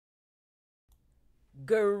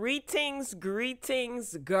Greetings,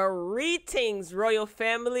 royal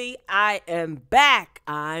family. I am back.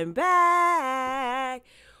 I'm back.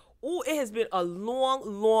 Ooh, it has been a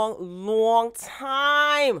long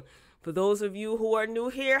time. For those of you who are new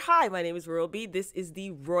here, hi, my name is Royal B. This is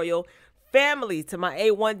the royal family. To my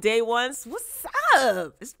A1 day ones, what's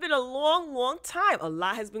up? It's been a long time. A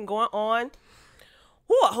lot has been going on.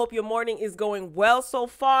 Ooh, I hope your morning is going well so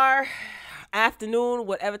far. Afternoon,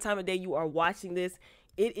 whatever time of day you are watching this.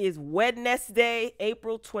 It is Wednesday,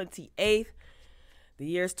 April 28th. The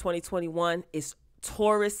year is 2021. It's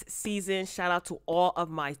Taurus season. Shout out to all of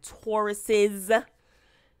my Tauruses.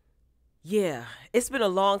 Yeah, it's been a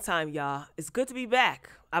long time, y'all. It's good to be back.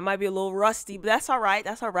 I might be a little rusty, but that's all right.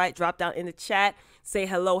 That's all right. Drop down in the chat. Say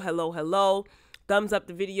hello. Thumbs up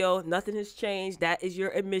the video. Nothing has changed. That is your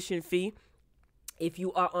admission fee. If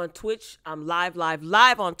you are on Twitch, I'm live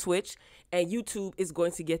on Twitch, and YouTube is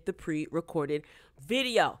going to get the pre-recorded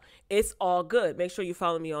video. It's all good. Make sure you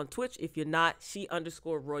follow me on Twitch. If you're not,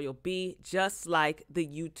 she_Royal B, just like the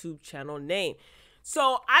YouTube channel name.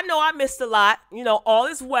 So I know I missed a lot. You know, all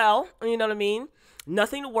is well. You know what I mean?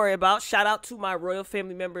 Nothing to worry about. Shout out to my royal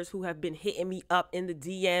family members who have been hitting me up in the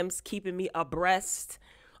DMs, keeping me abreast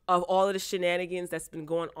of all of the shenanigans that's been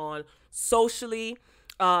going on socially.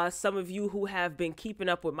 Some of you who have been keeping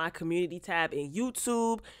up with my community tab in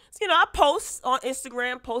YouTube. So, you know, I post on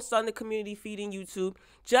Instagram, post on the community feed in YouTube.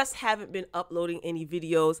 Just haven't been uploading any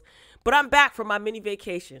videos. But I'm back from my mini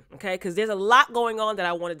vacation, okay? Because there's a lot going on that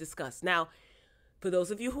I want to discuss. Now, for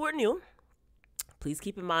those of you who are new, please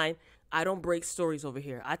keep in mind, I don't break stories over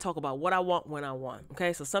here. I talk about what I want when I want,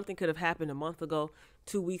 okay? So something could have happened a month ago,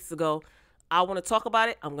 2 weeks ago. I want to talk about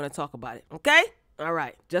it. I'm going to talk about it, okay? All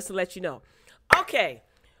right, just to let you know. Okay.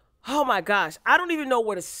 Oh my gosh, I don't even know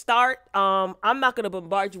where to start. I'm not going to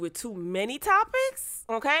bombard you with too many topics,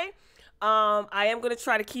 okay? I am going to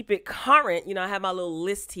try to keep it current. You know, I have my little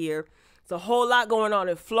list here. It's a whole lot going on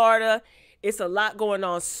in Florida. It's a lot going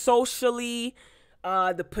on socially.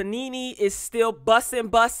 The panini is still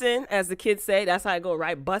bussin', as the kids say. That's how I go,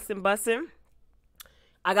 right? Bussin'.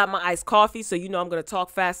 I got my iced coffee, so you know I'm going to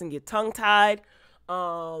talk fast and get tongue-tied.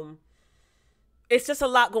 It's just a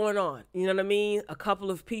lot going on. You know what I mean? A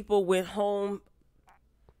couple of people went home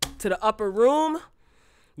to the upper room.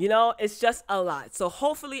 You know, it's just a lot. So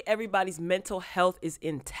hopefully everybody's mental health is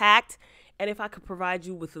intact. And if I could provide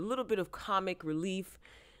you with a little bit of comic relief,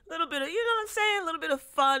 a little bit of, you know what I'm saying? A little bit of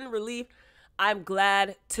fun relief, I'm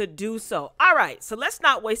glad to do so. All right. So let's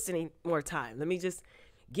not waste any more time. Let me just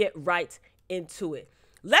get right into it.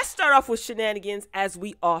 Let's start off with shenanigans, as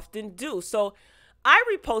we often do. So I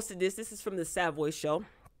reposted this. This is from the Savoy Show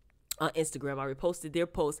on Instagram. I reposted their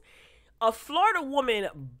post. A Florida woman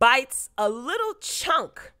bites a little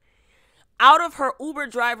chunk out of her Uber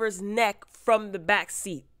driver's neck from the back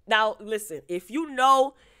seat. Now, listen, if you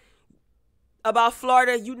know about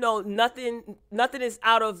Florida, you know nothing is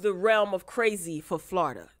out of the realm of crazy for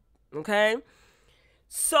Florida, okay?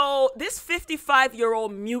 So this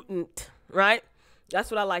 55-year-old mutant, right? That's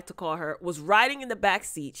what I like to call her, was riding in the back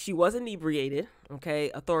seat. She was inebriated, okay?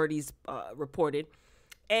 Authorities reported.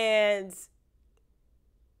 And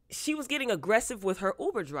she was getting aggressive with her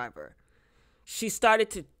Uber driver. She started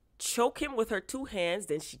to choke him with her two hands.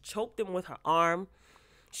 Then she choked him with her arm.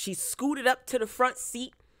 She scooted up to the front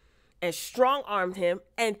seat and strong-armed him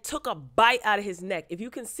and took a bite out of his neck. If you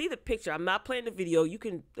can see the picture, I'm not playing the video. You're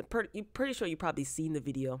pretty sure you've probably seen the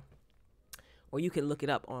video. Or you can look it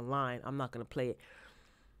up online. I'm not going to play it.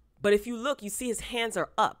 But if you look, you see his hands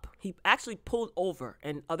are up. He actually pulled over,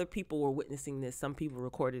 and other people were witnessing this. Some people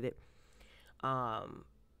recorded it.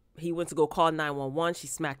 He went to go call 911. She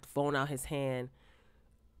smacked the phone out his hand.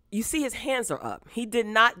 You see his hands are up. He did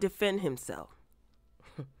not defend himself.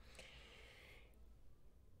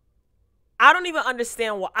 I don't even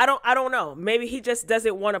understand why. I don't know. Maybe he just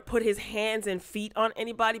doesn't want to put his hands and feet on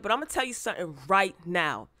anybody. But I'm going to tell you something right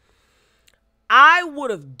now. I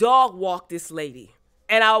would have dog walked this lady.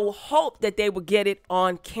 And I will hope that they will get it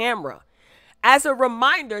on camera. As a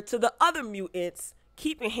reminder to the other mutants,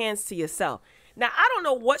 keep your hands to yourself. Now, I don't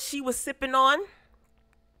know what she was sipping on,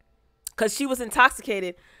 because she was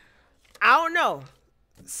intoxicated. I don't know.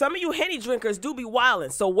 Some of you Henny drinkers do be wilding.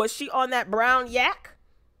 So was she on that brown yak?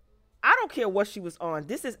 I don't care what she was on.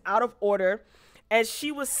 This is out of order. And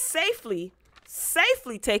she was safely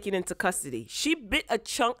taken into custody. She bit a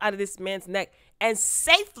chunk out of this man's neck and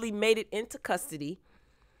safely made it into custody.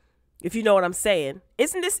 If you know what I'm saying.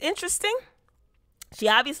 Isn't this interesting? She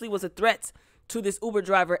obviously was a threat to this Uber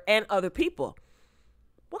driver and other people.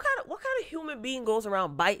 What kind of human being goes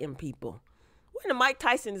around biting people? What in the Mike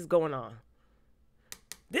Tyson is going on?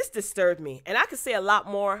 This disturbed me, and I could say a lot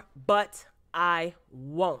more, but I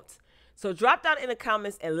won't. So drop down in the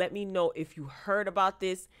comments and let me know if you heard about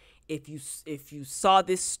this, if you saw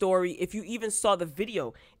this story, if you even saw the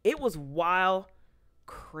video. It was wild,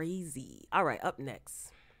 crazy. All right, up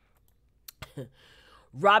next.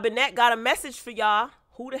 Robinette got a message for y'all.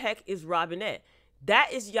 Who the heck is Robinette?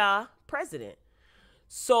 That is y'all president.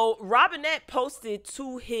 So Robinette posted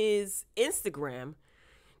to his Instagram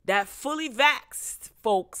that fully vaxxed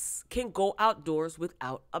folks can go outdoors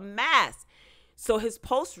without a mask. So his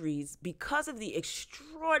post reads, because of the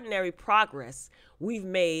extraordinary progress we've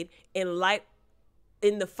made in the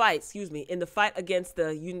fight against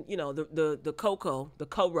the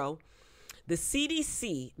Coro, the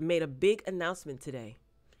CDC made a big announcement today.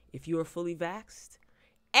 If you are fully vaxxed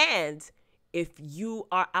and if you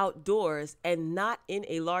are outdoors and not in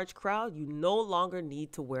a large crowd, you no longer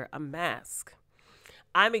need to wear a mask.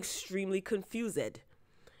 I'm extremely confused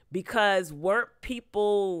because weren't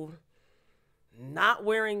people not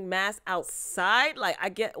wearing masks outside? Like,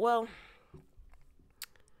 it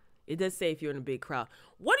does say if you're in a big crowd.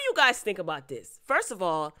 What do you guys think about this? First of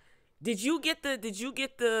all, did you get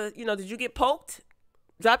poked?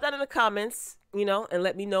 Drop that in the comments, and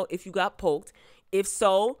let me know if you got poked. If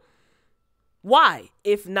so, why?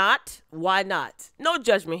 If not, why not? No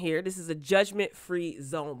judgment here. This is a judgment-free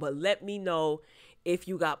zone, but let me know if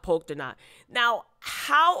you got poked or not. Now,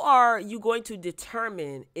 how are you going to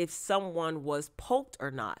determine if someone was poked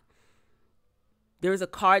or not? There's a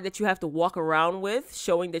card that you have to walk around with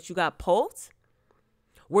showing that you got poked.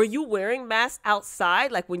 Were you wearing masks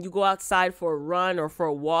outside? Like when you go outside for a run or for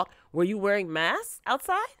a walk, were you wearing masks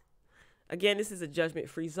outside? Again, this is a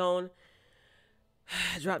judgment-free zone.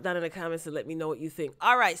 Drop down in the comments and let me know what you think.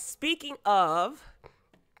 All right, speaking of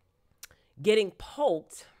getting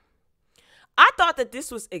poked, I thought that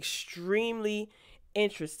this was extremely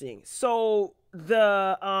interesting. So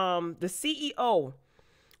the CEO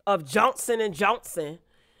of Johnson & Johnson,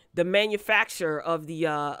 the manufacturer of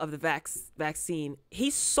the vaccine,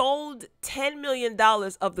 he sold $10 million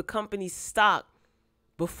of the company's stock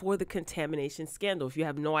before the contamination scandal. If you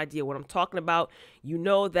have no idea what I'm talking about, you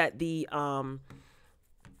know that the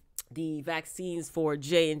vaccines for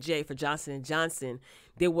J&J, for Johnson & Johnson,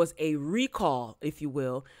 there was a recall, if you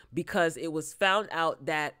will, because it was found out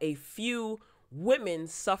that a few women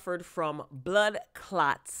suffered from blood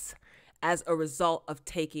clots as a result of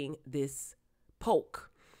taking this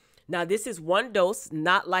poke. Now, this is one dose,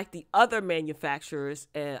 not like the other manufacturers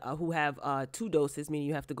who have 2 doses, meaning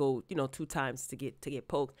you have to go, 2 times to get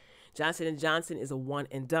poked. Johnson & Johnson is a one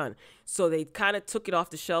and done. So they kind of took it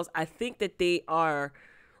off the shelves. I think that they are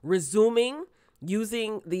resuming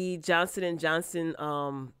using the Johnson & Johnson,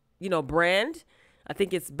 brand. I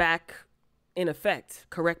think it's back in effect.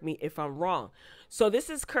 Correct me if I'm wrong. So this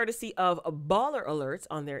is courtesy of a Baller Alerts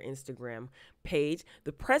on their Instagram page.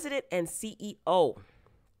 The president and CEO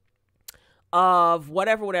of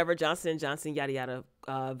whatever, Johnson & Johnson, yada, yada,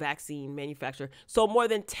 vaccine manufacturer, sold more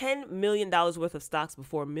than $10 million worth of stocks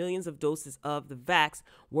before millions of doses of the vax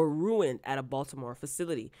were ruined at a Baltimore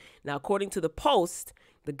facility. Now, according to the Post,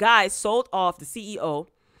 the guy sold off, the CEO,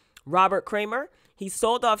 Robert Kramer, he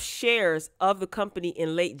sold off shares of the company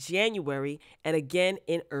in late January and again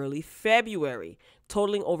in early February,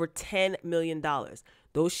 totaling over $10 million.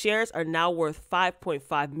 Those shares are now worth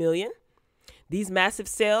 $5.5 million. These massive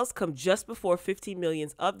sales come just before 15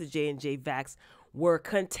 million of the J&J vax were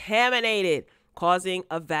contaminated, causing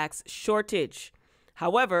a vax shortage.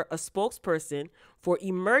 However, a spokesperson for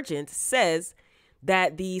Emergent says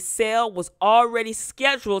that the sale was already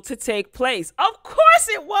scheduled to take place. Of course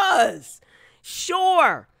it was.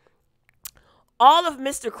 Sure. All of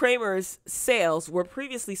Mr. Kramer's sales were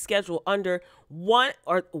previously scheduled under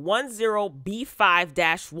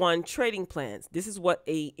 10B5-1 trading plans. This is what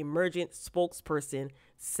a Emergent spokesperson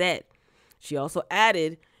said. She also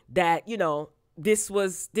added that, this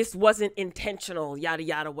wasn't intentional, yada,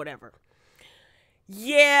 yada, whatever.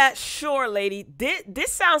 Yeah, sure, lady.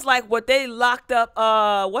 This sounds like what they locked up,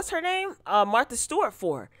 what's her name? Martha Stewart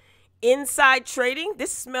for. Inside trading?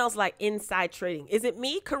 This smells like inside trading. Is it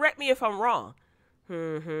me? Correct me if I'm wrong.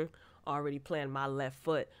 Already planting my left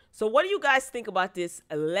foot. So what do you guys think about this?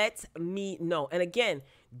 Let me know. And again,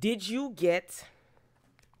 did you get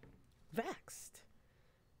vaxxed?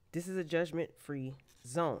 This is a judgment-free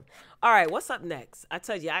zone. All right, what's up next? I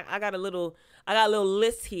tell you, I got a little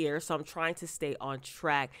list here, so I'm trying to stay on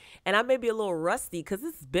track. And I may be a little rusty because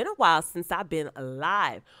it's been a while since I've been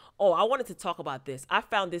alive. Oh, I wanted to talk about this. I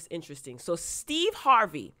found this interesting. So Steve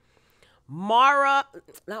Harvey,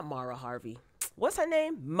 not Mara Harvey. What's her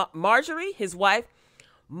name? Marjorie, his wife.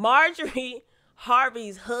 Marjorie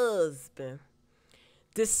Harvey's husband,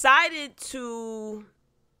 decided to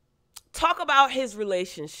talk about his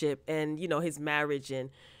relationship and, you know, his marriage and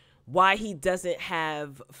why he doesn't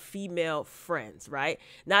have female friends, right?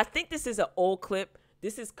 Now, I think this is an old clip.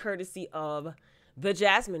 This is courtesy of the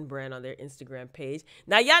Jasmine brand on their Instagram page.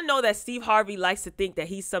 Now, y'all know that Steve Harvey likes to think that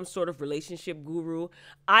he's some sort of relationship guru.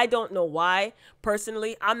 I don't know why.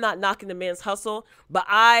 Personally, I'm not knocking the man's hustle, but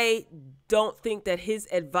I don't think that his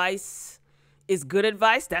advice is good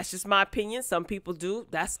advice. That's just my opinion. Some people do.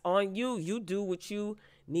 That's on you. You do what you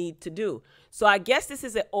need to do. So I guess this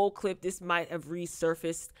is an old clip. This might have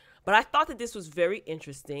resurfaced, but I thought that this was very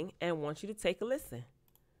interesting and want you to take a listen.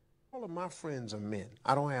 All of my friends are men.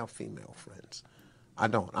 I don't have female friends. I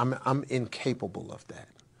don't. I'm incapable of that.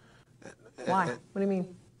 Why? What do you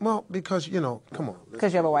mean? Well, because, you know, come on.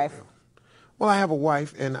 Because you have a wife. Well, I have a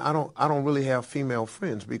wife, and I don't really have female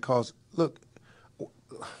friends because, look,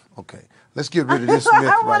 okay, let's get rid of this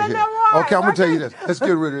myth right here. Okay, I'm gonna tell you this. Let's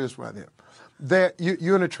get rid of this right here.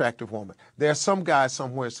 You're an attractive woman. There's some guy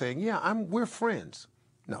somewhere saying, yeah, we're friends.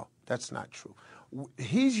 No, that's not true.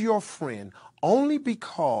 He's your friend only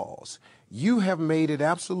because you have made it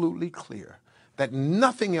absolutely clear that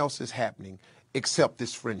nothing else is happening except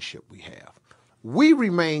this friendship we have. We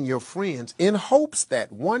remain your friends in hopes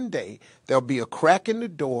that one day there'll be a crack in the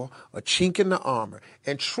door, a chink in the armor.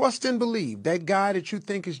 And trust and believe that guy that you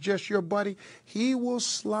think is just your buddy, he will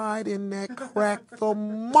slide in that crack the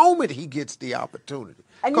moment he gets the opportunity.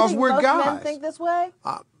 Because we're most guys. Men think this way?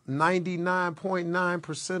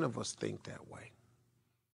 99.9% of us think that way.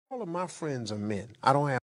 All of my friends are men. I don't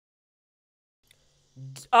have.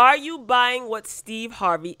 Are you buying what Steve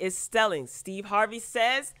Harvey is selling? Steve Harvey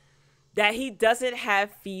says that he doesn't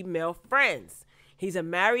have female friends. He's a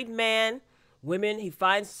married man. He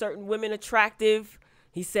finds certain women attractive.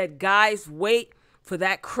 He said, guys, wait for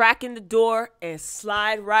that crack in the door and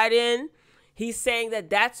slide right in. He's saying that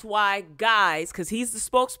that's why guys, because he's the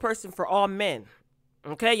spokesperson for all men.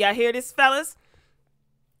 Okay, y'all hear this, fellas?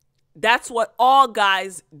 That's what all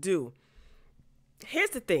guys do. Here's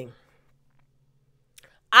the thing.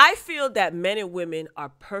 I feel that men and women are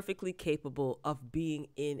perfectly capable of being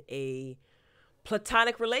in a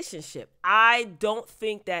platonic relationship. I don't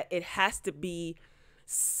think that it has to be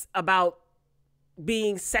about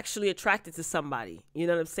being sexually attracted to somebody. You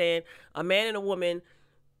know what I'm saying? A man and a woman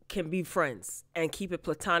can be friends and keep it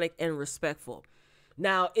platonic and respectful.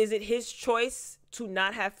 Now, is it his choice to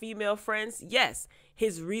not have female friends? Yes.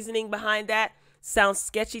 His reasoning behind that sounds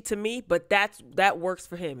sketchy to me, but that works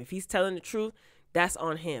for him. If he's telling the truth, that's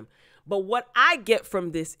on him. But what I get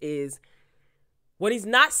from this is, what he's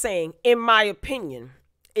not saying, in my opinion,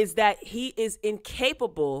 is that he is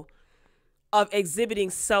incapable of exhibiting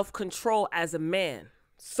self-control as a man.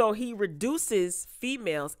 So he reduces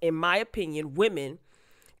females, in my opinion, women,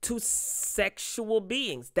 to sexual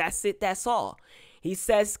beings. That's it. That's all. He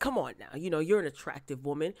says, come on now, you know, you're an attractive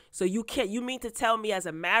woman. So you mean to tell me as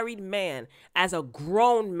a married man, as a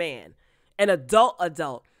grown man, an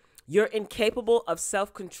adult, you're incapable of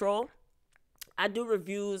self-control? I do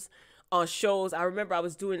reviews on shows. I remember I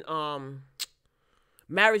was doing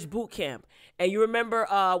Marriage Boot Camp. And you remember,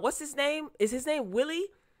 what's his name? Is his name Willie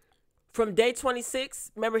from Day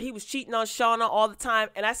 26? Remember, he was cheating on Shauna all the time.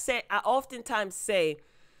 And I oftentimes say,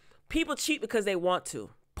 people cheat because they want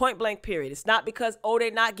to. Point blank, period. It's not because, oh, they're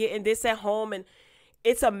not getting this at home. And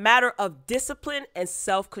it's a matter of discipline and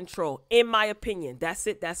self-control, in my opinion. That's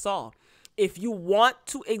it. That's all. If you want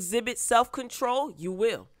to exhibit self-control, you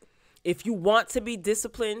will. If you want to be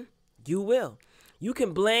disciplined, you will. You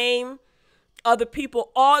can blame other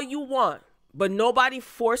people all you want, but nobody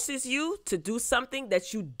forces you to do something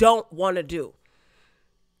that you don't want to do.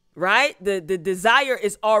 Right? The desire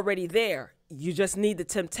is already there. You just need the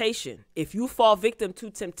temptation. If you fall victim to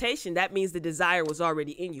temptation, that means the desire was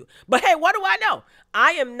already in you. But hey, what do I know?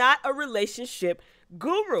 I am not a relationship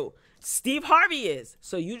guru. Steve Harvey is.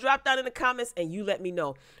 So you drop down in the comments and you let me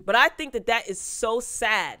know. But I think that is so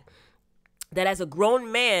sad that as a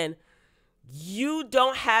grown man, you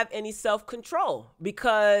don't have any self-control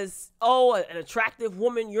because, oh, an attractive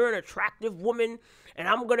woman, you're an attractive woman, and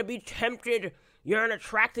I'm going to be tempted. You're an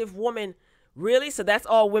attractive woman. Really? So that's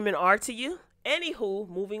all women are to you? Anywho,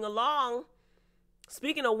 moving along.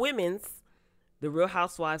 Speaking of women's, the Real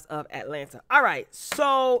Housewives of Atlanta. All right.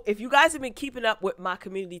 So if you guys have been keeping up with my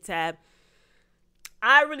community tab,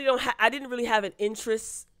 I didn't really have an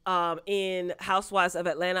interest in Housewives of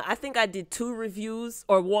Atlanta. I think I did 2 reviews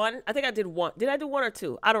or 1. I think I did 1. Did I do 1 or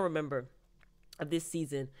 2? I don't remember of this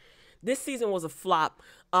season. This season was a flop.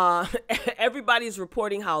 Everybody's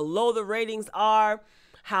reporting how low the ratings are,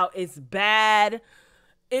 how it's bad.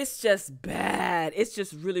 It's just bad. It's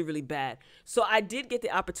just really, really bad. So I did get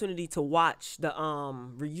the opportunity to watch the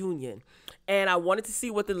reunion, and I wanted to see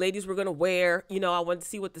what the ladies were gonna wear. You know, I wanted to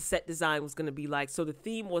see what the set design was gonna be like. So the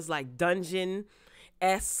theme was like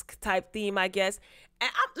dungeon-esque type theme, I guess. And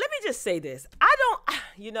let me just say this: I don't,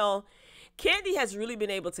 you know, Candy has really been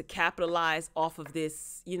able to capitalize off of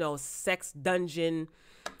this, you know, sex dungeon,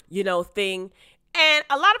 you know, thing, and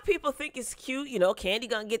a lot of people think it's cute. You know, Candy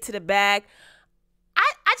gonna get to the bag.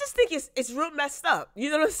 I just think it's real messed up. You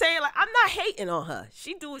know what I'm saying? Like, I'm not hating on her.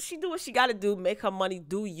 She do what she got to do, make her money,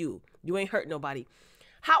 do you. You ain't hurt nobody.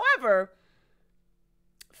 However,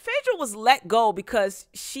 Phaedra was let go because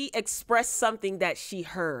she expressed something that she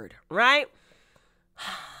heard, right?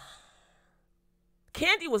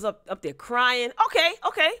 Candy was up there crying. Okay,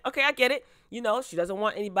 I get it. You know, she doesn't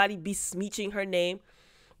want anybody besmirching her name.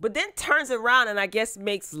 But then turns around and I guess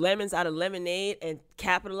makes lemons out of lemonade and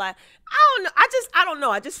capitalize. I don't know. I don't know.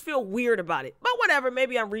 I just feel weird about it. But whatever.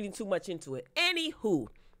 Maybe I'm reading too much into it. Anywho,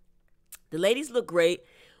 the ladies look great,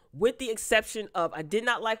 with the exception of I did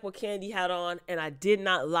not like what Candy had on, and I did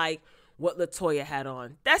not like what LaToya had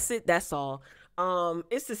on. That's it. That's all.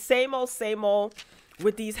 It's the same old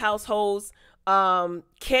with these households.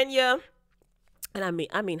 Kenya, and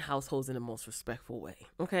I mean households in the most respectful way.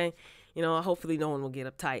 Okay. You know, hopefully no one will get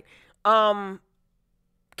uptight.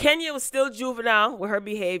 Kenya was still juvenile with her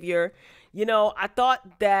behavior. You know, I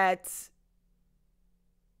thought that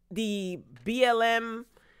the BLM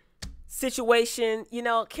situation, you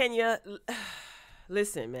know, Kenya,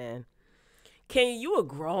 listen, man. Kenya, you a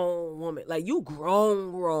grown woman. Like, you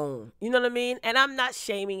grown. You know what I mean? And I'm not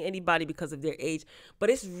shaming anybody because of their age, but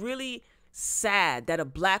it's really sad that a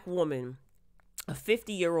black woman, a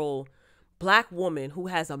 50-year-old black woman who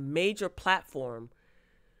has a major platform,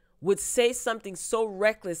 would say something so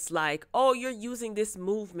reckless like, oh, you're using this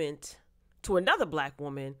movement, to another black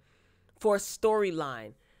woman for a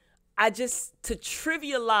storyline. To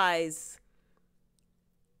trivialize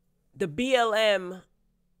the BLM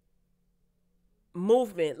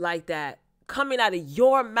movement like that, coming out of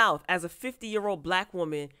your mouth as a 50-year-old black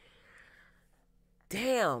woman,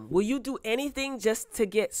 damn, will you do anything just to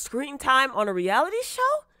get screen time on a reality show?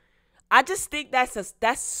 I just think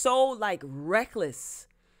that's so like reckless.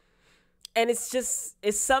 And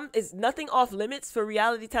it's nothing off limits for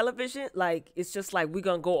reality television. Like, it's just like, we're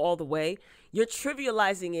going to go all the way. You're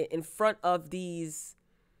trivializing it in front of these,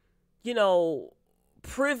 you know,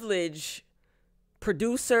 privileged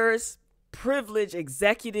producers, privileged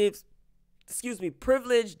executives,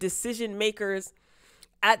 privileged decision makers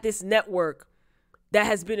at this network that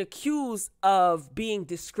has been accused of being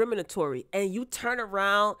discriminatory. And you turn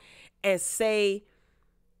around and say,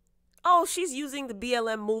 oh, she's using the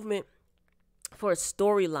BLM movement for a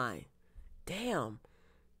storyline. Damn.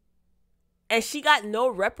 And she got no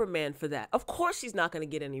reprimand for that. Of course she's not going to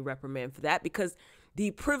get any reprimand for that, because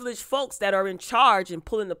the privileged folks that are in charge and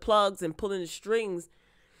pulling the plugs and pulling the strings,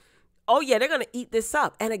 oh yeah, they're going to eat this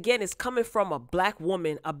up. And again, it's coming from a black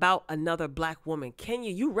woman about another black woman. Kenya,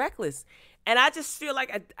 you reckless. And I just feel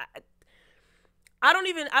like I don't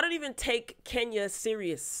even take Kenya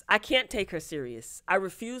serious. I can't take her serious. I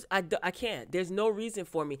refuse. I can't. There's no reason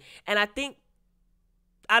for me. And I think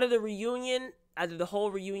out of the whole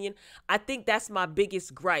reunion, I think that's my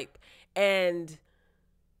biggest gripe. And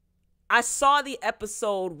I saw the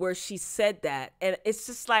episode where she said that, and it's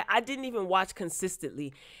just like, I didn't even watch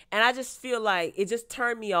consistently. And I just feel like it just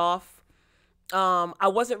turned me off. I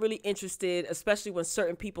wasn't really interested, especially when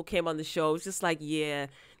certain people came on the show. It's just like, yeah,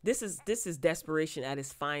 this is desperation at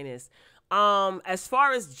its finest. As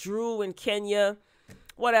far as Drew and Kenya,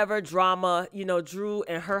 whatever, drama, you know, Drew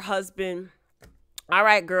and her husband. All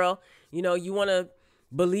right, girl, you know, you want to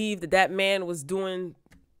believe that man was doing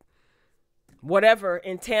whatever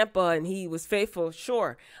in Tampa and he was faithful.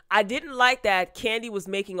 Sure. I didn't like that Candy was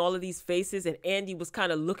making all of these faces and Andy was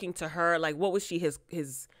kind of looking to her. Like, what was she,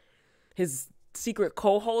 his secret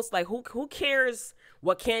co-host? Like, who cares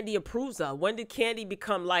what Candy approves of? When did Candy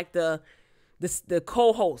become like the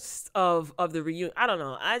co-host of the reunion? I don't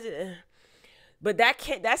know. But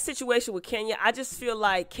that situation with Kenya, I just feel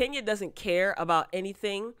like Kenya doesn't care about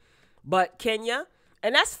anything but Kenya,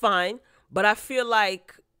 and that's fine. But I feel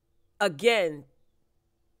like, again,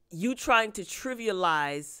 you trying to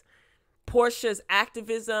trivialize Portia's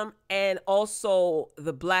activism and also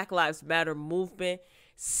the Black Lives Matter movement,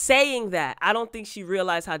 saying that, I don't think she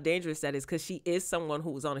realized how dangerous that is, because she is someone who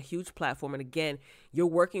was on a huge platform. And again, you're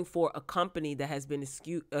working for a company that has been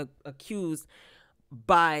accused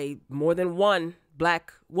by more than one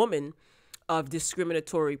black woman of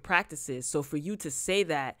discriminatory practices. So for you to say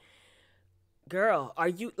that, girl, are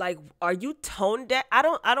you tone deaf? I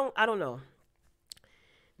don't know.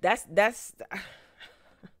 That's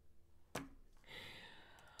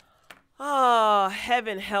oh,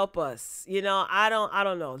 heaven help us. I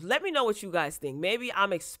don't know. Let me know what you guys think. Maybe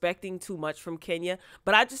I'm expecting too much from Kenya,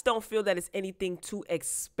 but I just don't feel that it's anything to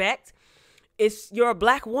expect. You're a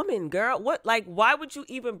black woman, girl. What, like, why would you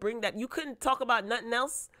even bring that? You couldn't talk about nothing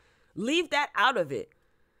else? Leave that out of it.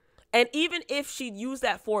 And even if she used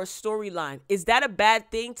that for a storyline, is that a bad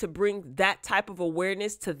thing to bring that type of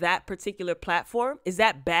awareness to that particular platform? Is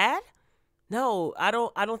that bad? No, I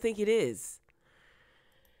don't think it is.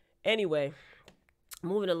 Anyway,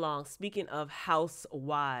 moving along. Speaking of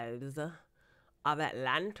housewives of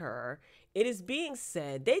Atlanta, it is being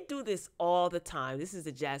said, they do this all the time. This is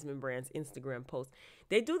the Jasmine Brand's Instagram post.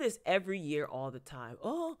 They do this every year all the time.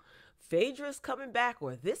 Oh, Phaedra's coming back,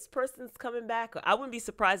 or this person's coming back. I wouldn't be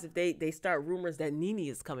surprised if they start rumors that Nene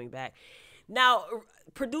is coming back. Now,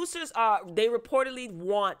 producers they reportedly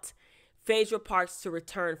want Phaedra Parks to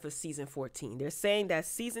return for season 14. They're saying that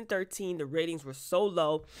season 13, the ratings were so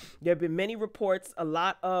low. There have been many reports, a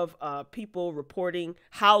lot of people reporting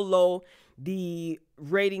how low the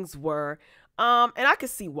ratings were. And I could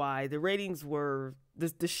see why. The ratings were,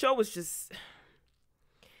 the show was just,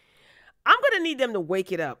 I'm going to need them to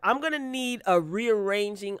wake it up. I'm going to need a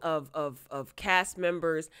rearranging of cast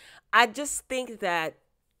members. I just think that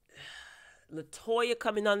LaToya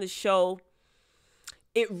coming on the show,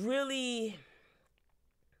 it really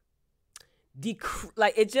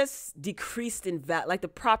it just decreased in value. Like the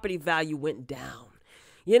property value went down.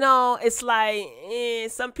 It's like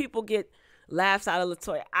some people get laughs out of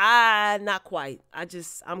LaToya. Not quite.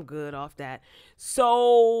 I'm good off that.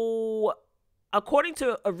 So, according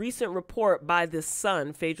to a recent report by The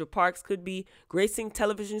Sun, Phaedra Parks could be gracing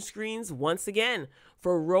television screens once again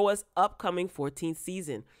for RHOA's upcoming 14th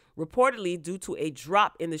season. Reportedly, due to a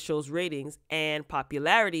drop in the show's ratings and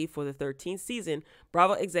popularity for the 13th season,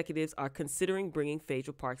 Bravo executives are considering bringing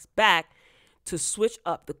Phaedra Parks back to switch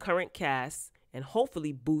up the current cast and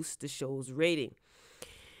hopefully boost the show's rating.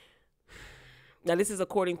 Now, this is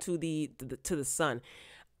according to the Sun.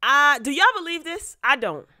 Do y'all believe this? I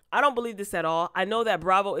don't believe this at all. I know that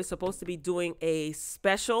Bravo is supposed to be doing a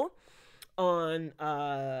special on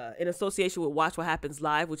in association with Watch What Happens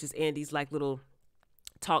Live, which is Andy's little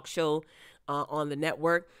talk show on the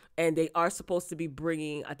network, and they are supposed to be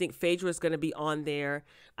bringing, I think Phaedra is going to be on there.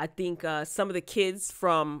 I think some of the kids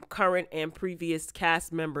from current and previous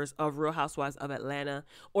cast members of Real Housewives of Atlanta,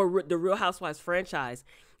 or the Real Housewives franchise,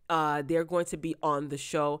 they're going to be on the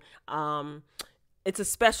show. It's a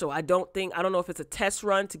special. I don't know if it's a test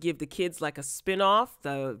run to give the kids like a spinoff,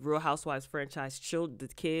 the Real Housewives franchise the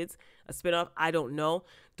kids a spinoff. I don't know.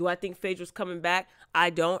 Do I think Phaedra's coming back?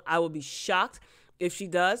 I don't. I will be shocked if she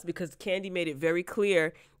does, because Kandi made it very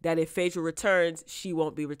clear that if Phaedra returns, she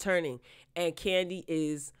won't be returning. And Kandi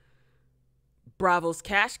is Bravo's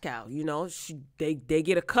cash cow. They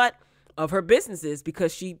get a cut of her businesses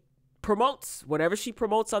because she promotes whatever she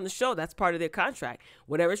promotes on the show. That's part of their contract.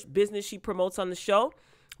 Whatever business she promotes on the show,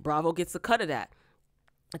 Bravo gets a cut of that.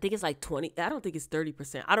 I think it's like 20. I don't think it's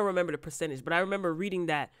 30%. I don't remember the percentage, but I remember reading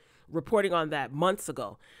that, reporting on that months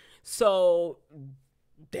ago. So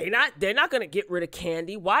they're not going to get rid of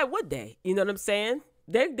Kandi. Why would they? You know what I'm saying?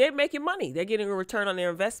 They're making money. They're getting a return on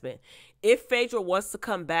their investment. If Phaedra wants to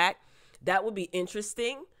come back, that would be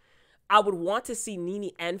interesting. I would want to see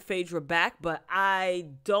Nene and Phaedra back, but I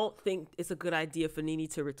don't think it's a good idea for Nene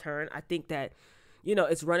to return. I think that,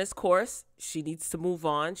 it's run its course. She needs to move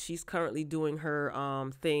on. She's currently doing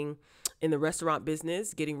her thing in the restaurant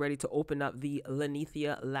business, getting ready to open up the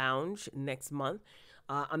Lanithia Lounge next month.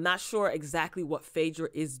 I'm not sure exactly what Phaedra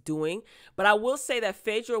is doing, but I will say that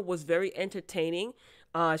Phaedra was very entertaining.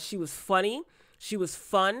 She was funny. She was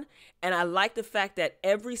fun. And I like the fact that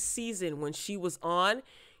every season when she was on,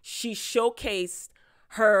 she showcased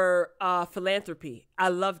her philanthropy. I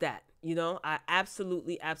love that. I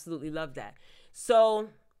absolutely love that. So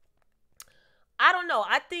I don't know.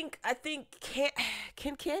 I think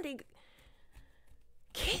can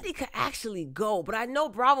Kandi could actually go, but I know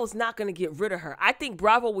Bravo's not going to get rid of her. I think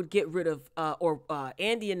Bravo would get rid of,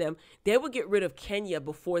 Andy and them, they would get rid of Kenya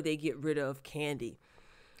before they get rid of Kandi.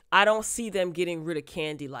 I don't see them getting rid of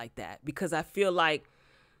Kandi like that, because I feel like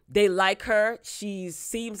they like her. She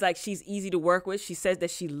seems like she's easy to work with. She says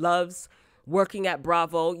that she loves working at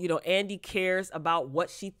Bravo. Andy cares about what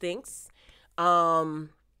she thinks. I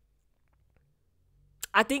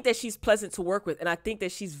think that she's pleasant to work with, and I think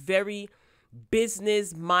that she's very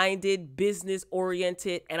business-minded,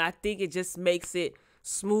 business-oriented, and I think it just makes it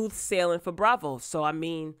smooth sailing for Bravo. So, I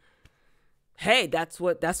mean, hey, that's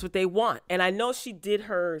what they want. And I know she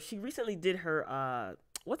recently did her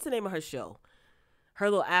what's the name of her show? Her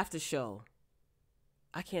little after show.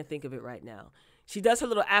 I can't think of it right now. She does her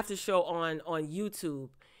little after show on YouTube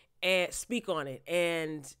and speak on it.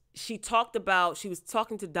 And she was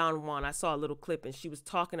talking to Don Juan. I saw a little clip, and she was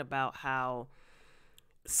talking about how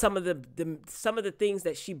some of the things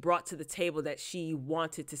that she brought to the table that she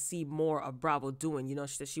wanted to see more of Bravo doing. You know,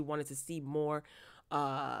 she wanted to see more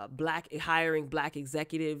hiring black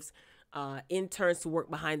executives, interns to work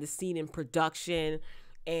behind the scene in production,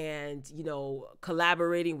 and, you know,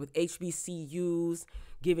 collaborating with HBCUs,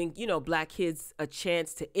 giving, you know, black kids a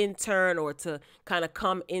chance to intern or to kind of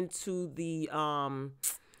come into the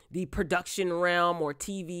production realm or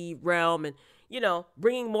TV realm, and, you know,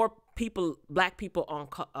 bringing more black people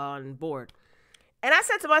on board. And I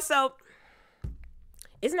said to myself,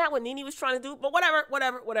 isn't that what Nene was trying to do? But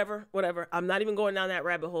whatever. I'm not even going down that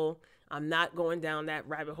rabbit hole. I'm not going down that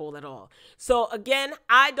rabbit hole at all. So again,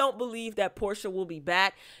 I don't believe that Portia will be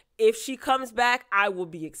back. If she comes back, I will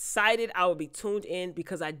be excited. I will be tuned in,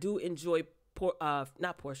 because I do enjoy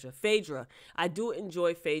Phaedra. I do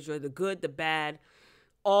enjoy Phaedra, the good, the bad,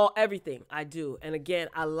 everything I do. And again,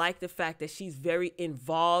 I like the fact that she's very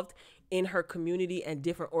involved in her community and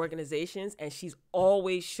different organizations, and she's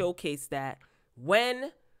always showcased that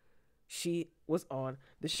when she was on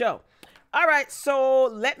the show. All right, so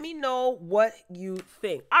let me know what you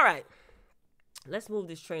think. All right, let's move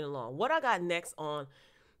this train along. What I got next on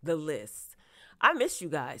the list? I miss you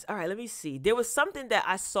guys. All right, let me see. There was something that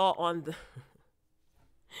I saw on the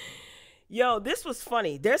Yo, this was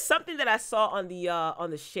funny. There's something that I saw on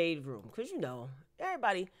the Shade Room, because, you know,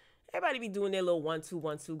 everybody be doing their little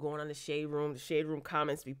 1-2-1-2 going on the Shade Room. The Shade Room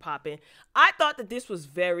comments be popping. I thought that this was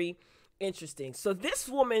very interesting. So this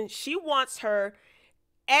woman, she wants her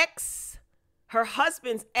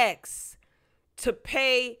husband's ex to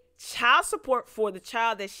pay child support for the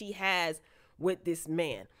child that she has with this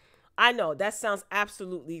man. I know that sounds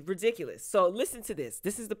absolutely ridiculous. So listen to this.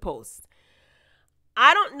 This is the post.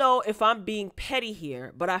 I don't know if I'm being petty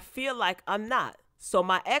here, but I feel like I'm not. So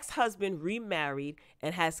my ex-husband remarried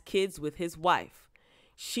and has kids with his wife.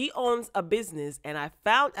 She owns a business, and I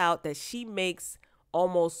found out that she makes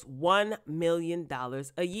almost $1 million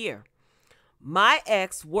a year. My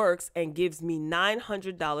ex works and gives me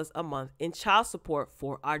 $900 a month in child support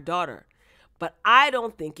for our daughter, but I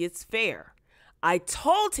don't think it's fair. I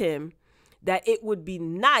told him that it would be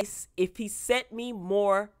nice if he sent me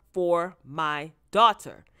more for my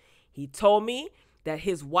daughter. He told me that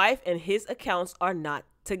his wife and his accounts are not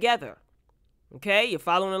together. Okay, you're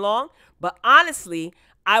following along? But honestly,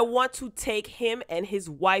 I want to take him and his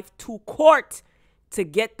wife to court to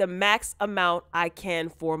get the max amount I can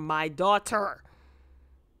for my daughter.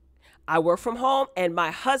 I work from home and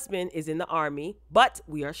my husband is in the Army, but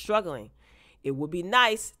we are struggling. It would be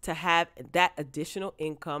nice to have that additional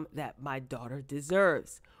income that my daughter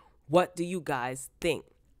deserves. What do you guys think?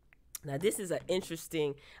 Now, this is an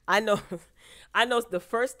interesting, I know the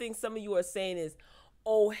first thing some of you are saying is,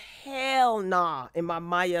 oh, hell nah, in my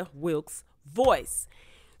Maya Wilkes voice.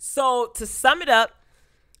 So to sum it up,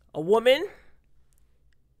 a woman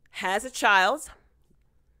has a child.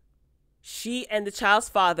 She and the child's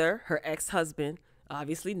father, her ex-husband,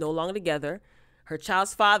 obviously no longer together. Her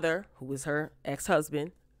child's father, who is her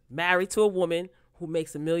ex-husband, married to a woman who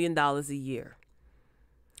makes $1 million a year.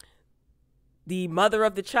 The mother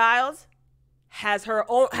of the child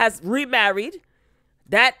has remarried.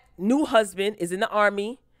 That new husband is in the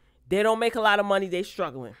Army. They don't make a lot of money. They're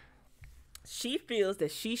struggling. She feels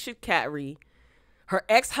that she should carry her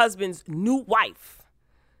ex-husband's new wife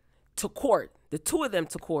to court, the two of them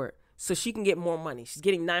to court, so she can get more money. She's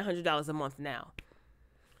getting $900 a month now.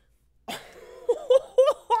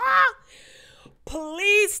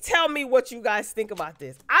 Please tell me what you guys think about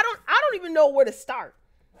this. I don't even know where to start.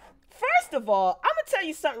 First of all, I'm going to tell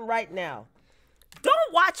you something right now.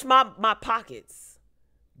 Don't watch my pockets.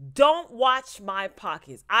 Don't watch my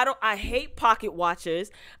pockets. I hate pocket watchers.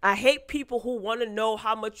 I hate people who want to know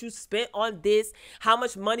how much you spent on this, how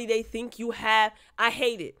much money they think you have. I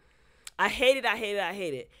hate it. I hate it. I hate it. I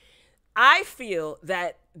hate it. I feel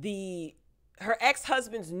that her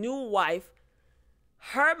ex-husband's new wife,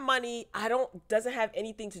 her money, doesn't have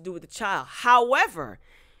anything to do with the child. However,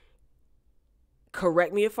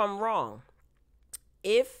 correct me if I'm wrong.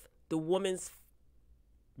 If the woman's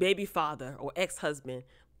baby father or ex-husband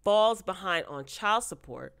falls behind on child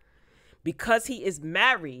support because he is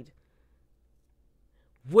married,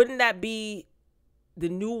 wouldn't that be the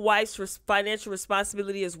new wife's financial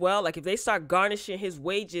responsibility as well? Like, if they start garnishing his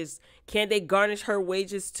wages, can they garnish her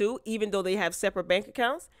wages too, even though they have separate bank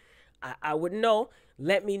accounts? I wouldn't know.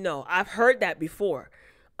 Let me know. I've heard that before.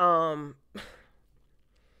 I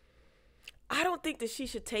don't think that she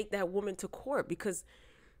should take that woman to court because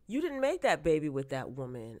you didn't make that baby with that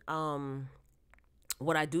woman.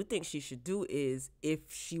 What I do think she should do is, if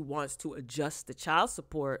she wants to adjust the child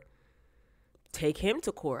support, take him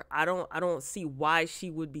to court. I don't see why she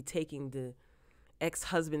would be taking the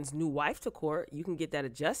ex-husband's new wife to court. You can get that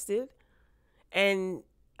adjusted. And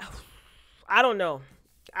I don't know.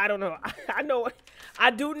 I know.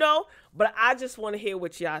 I do know, but I just want to hear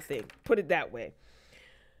what y'all think. Put it that way.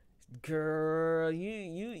 Girl,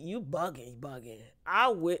 you bugging. I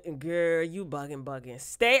wouldn't, girl, you bugging.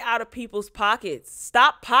 Stay out of people's pockets.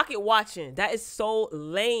 Stop pocket watching. That is so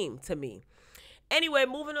lame to me. Anyway,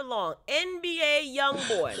 moving along. NBA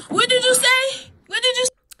YoungBoy. What did you say?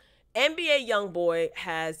 NBA YoungBoy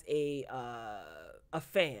has a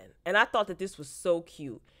fan, and I thought that this was so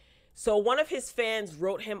cute. So one of his fans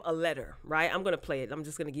wrote him a letter, right? I'm going to play it. I'm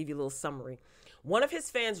just going to give you a little summary. One of his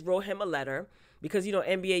fans wrote him a letter because, you know,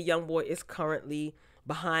 NBA YoungBoy is currently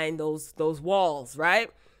behind those walls, right?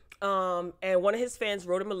 And one of his fans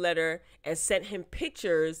wrote him a letter and sent him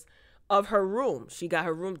pictures of her room. She got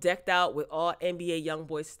her room decked out with all NBA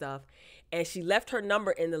YoungBoy stuff, and she left her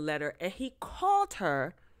number in the letter, and he called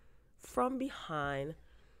her from behind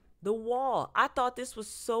the wall. I thought this was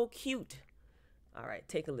so cute. All right,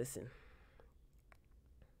 take a listen.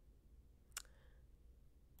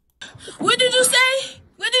 What did you say?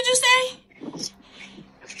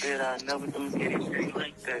 I said I never do anything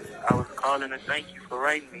like that. I was calling to thank you for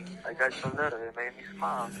writing me. I got your letter. It made me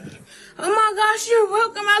smile. Oh my gosh, you're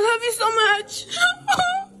welcome. I love you so much.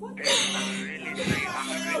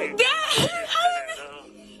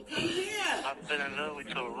 I fell in love with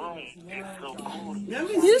your room. It's so cool.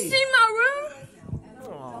 You see my room?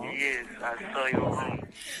 Yes, I saw your room.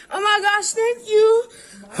 Oh my gosh, thank you.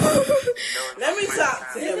 Let me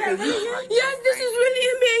talk to him. Yes, this is really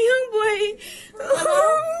NBA YoungBoy.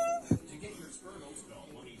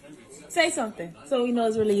 Say something so we know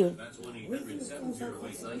it's really you.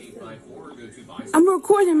 I'm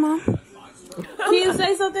recording, Mom. Can you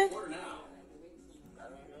say something?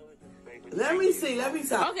 Let me see. Let me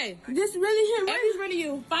talk. Okay, this really him. It's really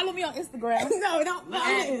you. Follow me on Instagram. No, don't.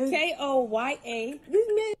 KOYA.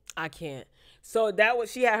 I can't. So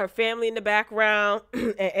she had her family in the background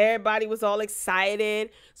and everybody was all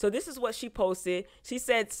excited. So this is what she posted. She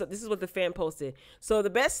said, so this is what the fan posted. So the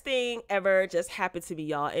best thing ever just happened to me,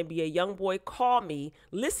 y'all. NBA YoungBoy called me.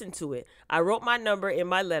 Listen to it. I wrote my number in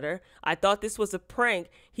my letter. I thought this was a prank.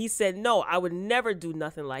 He said, no, I would never do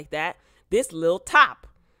nothing like that. This Lil Top.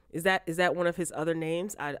 Is that one of his other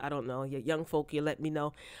names? I don't know. Young folk, you let me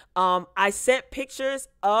know. I sent pictures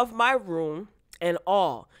of my room and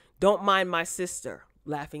all. Don't mind my sister.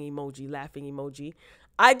 Laughing emoji.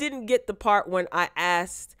 I didn't get the part when I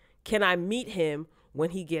asked, can I meet him when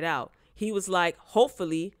he get out? He was like,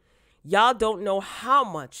 hopefully. Y'all don't know how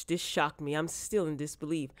much this shocked me. I'm still in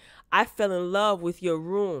disbelief. I fell in love with your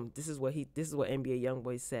room. This is what NBA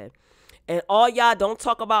YoungBoy said. And all y'all don't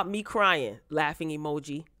talk about me crying. Laughing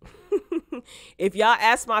emoji. If y'all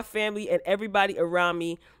ask my family and everybody around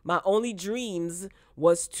me, my only dreams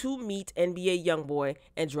was to meet NBA YoungBoy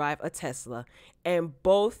and drive a Tesla. And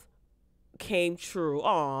both came true.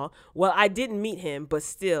 Aw. Well, I didn't meet him, but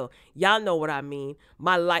still, y'all know what I mean.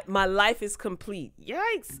 My life is complete.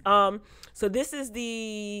 Yikes. So this is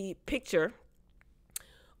the picture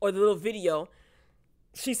or the little video.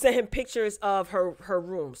 She sent him pictures of her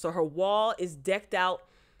room. So her wall is decked out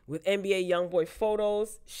with NBA YoungBoy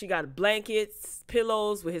photos. She got blankets,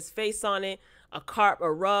 pillows with his face on it, a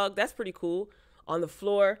rug. That's pretty cool. On the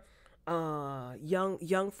floor.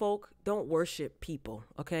 Young folk, don't worship people,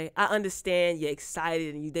 okay? I understand you're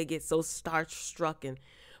excited and they get so starstruck,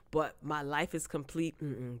 but my life is complete.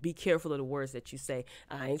 Be careful of the words that you say.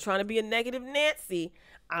 I ain't trying to be a negative Nancy.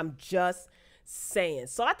 I'm just saying.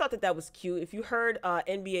 So I thought that was cute. If you heard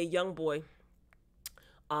NBA YoungBoy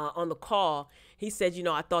on the call, he said,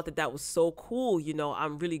 I thought that was so cool.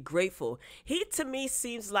 I'm really grateful. He, to me,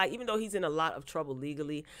 seems like, even though he's in a lot of trouble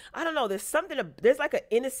legally, I don't know, there's like an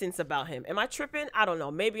innocence about him. Am I tripping? I don't know.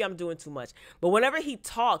 Maybe I'm doing too much. But whenever he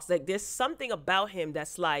talks, like, there's something about him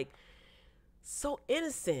that's like so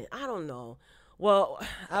innocent. I don't know. Well,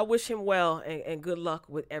 I wish him well and good luck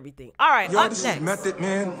with everything. All right, up next. Method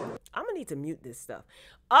Man. I'm going to need to mute this stuff.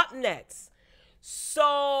 Up next.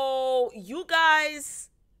 So,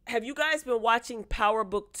 have you guys been watching Power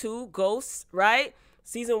Book 2, Ghosts, right?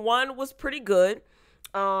 Season 1 was pretty good.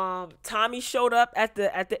 Tommy showed up at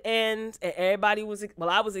the end, and everybody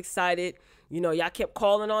I was excited. Y'all kept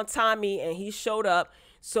calling on Tommy, and he showed up.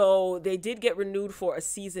 So they did get renewed for a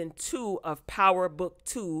season 2 of Power Book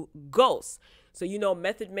 2 Ghosts. So, you know,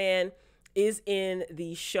 Method Man is in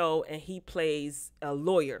the show and he plays a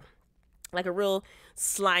lawyer, like a real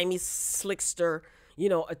slimy slickster, you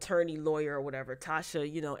know, attorney lawyer or whatever. Tasha,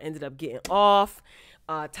 you know, ended up getting off.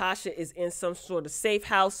 Tasha is in some sort of safe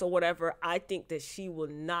house or whatever. I think that she will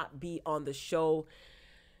not be on the show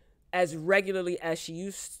as regularly as she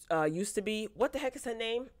used to be. What the heck is her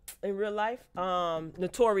name in real life?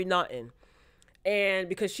 Notori Naughton. And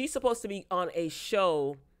because she's supposed to be on a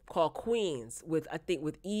show called Queens with, I think,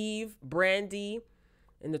 with Eve, Brandy,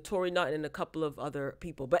 and Notori Naughton and a couple of other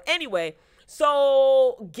people. But anyway,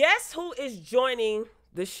 so guess who is joining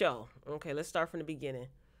the show? Okay, let's start from the beginning.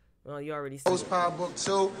 Well, you already said Post Power Book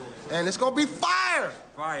 2, and it's gonna be fire!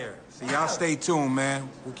 Fire. So y'all stay tuned, man.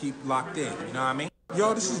 We'll keep locked in, you know what I mean?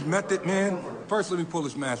 Yo, this is Method Man. First, let me pull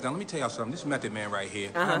this mask down. Let me tell y'all something. This is Method Man right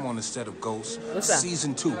here. I'm on the set of Ghosts. What's that?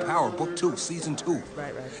 Season 2, Power Book 2, Season 2.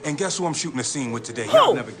 Right. And guess who I'm shooting a scene with today?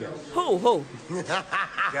 Y'all never guess. Who?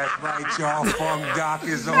 That's right, y'all. Funk Doc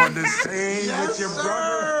is on the scene with your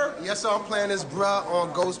brother. Yes, sir, I'm playing this bruh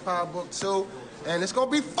on Ghost Power Book 2, and it's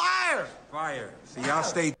gonna be fire! Fire. So y'all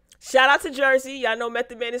stay Shout out to Jersey. Y'all know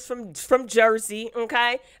Method Man is from Jersey,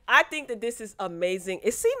 okay? I think that this is amazing.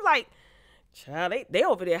 It seemed like, child, they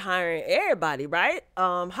over there hiring everybody, right?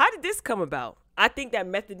 How did this come about? I think that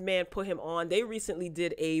Method Man put him on. They recently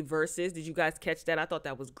did a versus. Did you guys catch that? I thought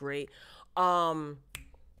that was great.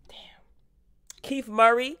 Keith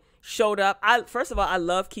Murray showed up. First of all, I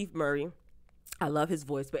love Keith Murray. I love his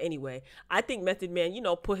voice. But anyway, I think Method Man, you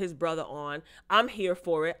know, put his brother on. I'm here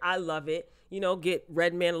for it. I love it. You know, get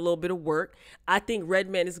Redman a little bit of work. I think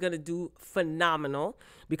Redman is going to do phenomenal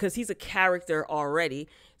because he's a character already.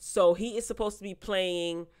 So he is supposed to be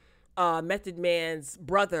playing Method Man's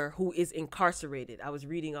brother who is incarcerated. I was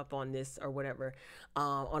reading up on this or whatever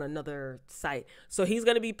on another site. So he's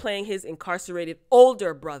going to be playing his incarcerated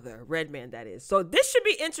older brother, Redman, that is. So this should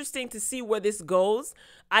be interesting to see where this goes.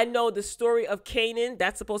 I know the story of Kanan,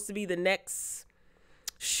 that's supposed to be the next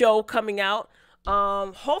show coming out.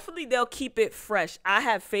 Hopefully they'll keep it fresh. I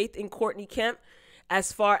have faith in Courtney Kemp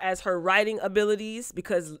as far as her writing abilities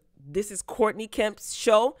because this is Courtney Kemp's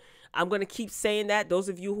show. I'm going to keep saying that. Those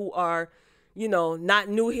of you who are, you know, not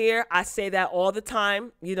new here, I say that all the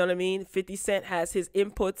time. You know what I mean? 50 Cent has his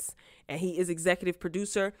inputs and he is executive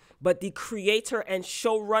producer, but the creator and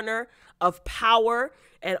showrunner of Power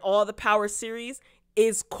and all the Power series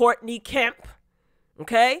is Courtney Kemp.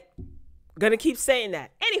 Okay? Going to keep saying that.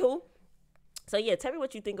 Anywho. So yeah, tell me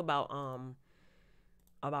what you think about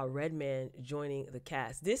Redman joining the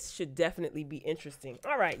cast. This should definitely be interesting.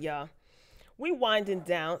 All right, y'all. We winding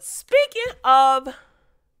down. Speaking of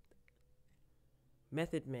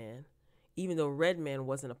Method Man, even though Redman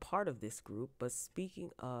wasn't a part of this group, but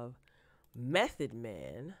speaking of Method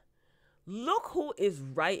Man, look who is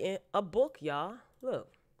writing a book, y'all.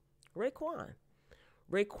 Look, Raekwon.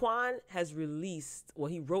 Raekwon has released, well,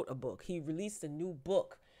 he wrote a book. He released a new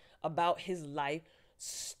book about his life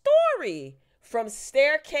story from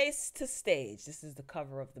staircase to stage. This is the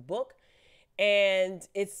cover of the book. And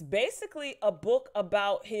it's basically a book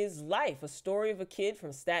about his life, a story of a kid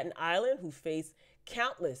from Staten Island who faced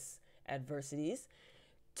countless adversities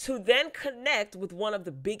to then connect with one of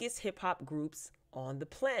the biggest hip hop groups on the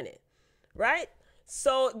planet, right?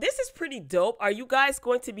 So this is pretty dope. Are you guys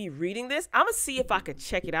going to be reading this? I'm going to see if I could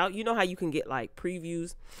check it out. You know how you can get like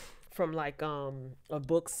previews from like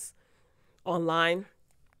books online,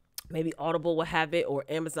 maybe Audible will have it or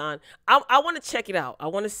Amazon. I want to check it out. I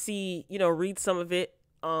want to see, you know, read some of it.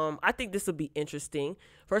 I think this will be interesting.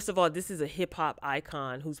 First of all, this is a hip hop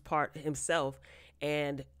icon who's part himself,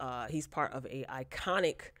 and he's part of a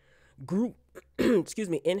iconic group, excuse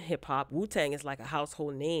me, in hip hop. Wu-Tang is like a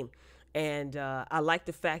household name, and I like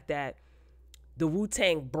the fact that the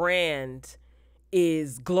Wu-Tang brand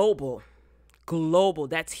is global.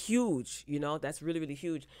 That's huge, you know, that's really, really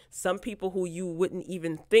huge. Some people who you wouldn't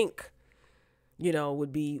even think, you know,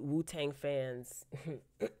 would be Wu-Tang fans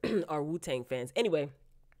are Wu-Tang fans. Anyway,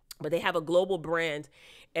 but they have a global brand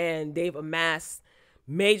and they've amassed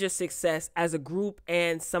major success as a group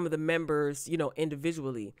and some of the members, you know,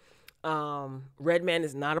 individually. Redman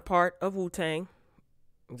is not a part of Wu-Tang.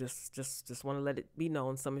 Just want to let it be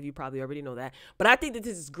known. Some of you probably already know that. But I think that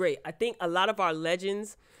this is great. I think a lot of our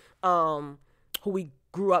legends, who we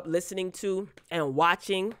grew up listening to and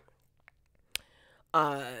watching,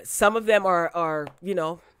 some of them are, you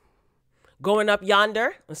know, going up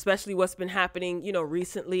yonder, especially what's been happening, you know,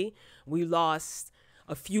 recently. We lost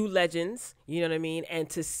a few legends, you know what I mean? And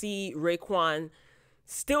to see Raekwon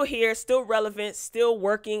still here, still relevant, still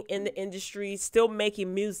working in the industry, still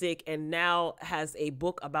making music, and now has a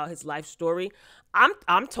book about his life story.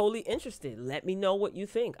 I'm totally interested. Let me know what you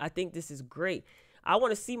think. I think this is great. I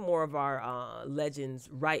want to see more of our legends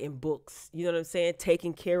writing books. You know what I'm saying?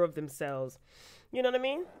 Taking care of themselves. You know what I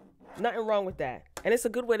mean? Nothing wrong with that. And it's a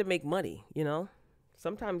good way to make money, you know?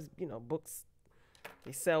 Sometimes, you know, books,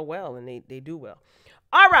 they sell well and they do well.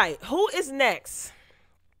 All right, who is next?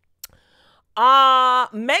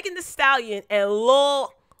 Megan Thee Stallion and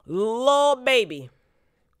Lil Baby.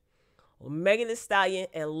 Megan Thee Stallion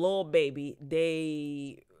and Lil Baby,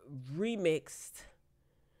 they remixed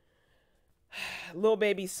Lil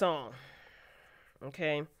Baby's song.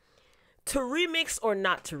 Okay. To remix or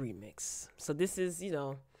not to remix. So this is, you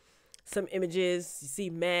know, some images. You see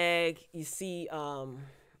Meg, you see On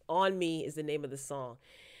Me is the name of the song.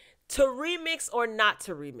 To remix or not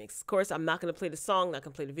to remix. Of course, I'm not going to play the song, not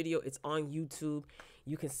going to play the video. It's on YouTube.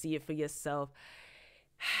 You can see it for yourself.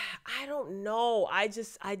 I don't know. I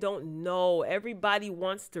don't know. Everybody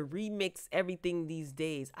wants to remix everything these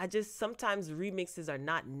days. Sometimes remixes are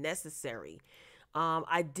not necessary.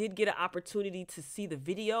 I did get an opportunity to see the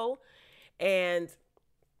video, and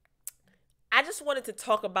I just wanted to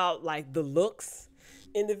talk about like the looks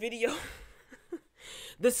in the video.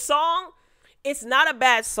 The song, it's not a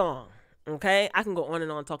bad song. Okay. I can go on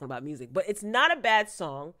and on talking about music, but it's not a bad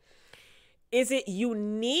song. Is it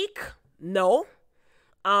unique? No.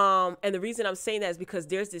 And the reason I'm saying that is because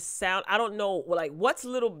there's this sound. I don't know, like, what's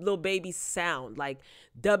Lil Baby's sound? Like,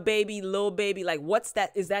 the baby, Lil Baby, like, what's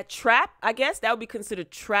that? Is that trap? I guess that would be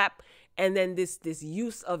considered trap. And then this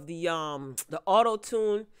use of the auto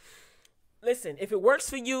tune. Listen, if it works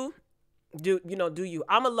for you, do you?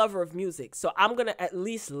 I'm a lover of music, so I'm gonna at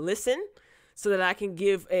least listen so that I can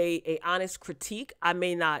give a honest critique. I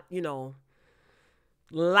may not,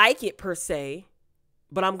 like it per se,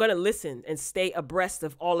 but I'm gonna listen and stay abreast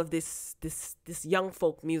of all of this young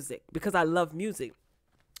folk music because I love music.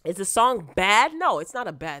 Is the song bad? No, it's not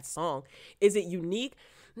a bad song. Is it unique?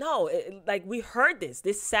 No, like we heard this.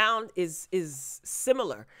 This sound is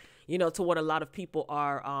similar, to what a lot of people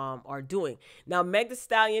are doing. Now, Meg Thee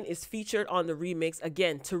Stallion is featured on the remix.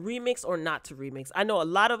 Again, to remix or not to remix. I know a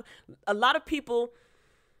lot of people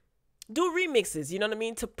do remixes, you know what I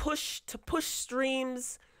mean? To push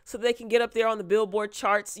streams so they can get up there on the Billboard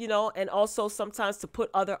charts, and also sometimes to put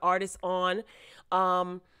other artists on.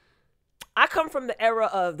 I come from the era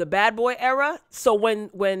of the Bad Boy era. So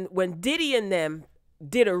when Diddy and them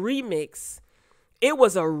did a remix, it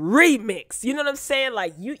was a remix. You know what I'm saying?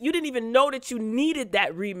 Like you didn't even know that you needed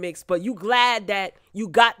that remix, but you glad that you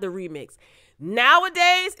got the remix.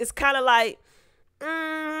 Nowadays, it's kind of like,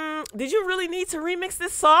 did you really need to remix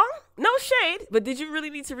this song? No shade, but did you really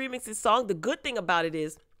need to remix this song? The good thing about it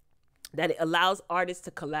is that it allows artists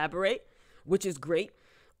to collaborate, which is great.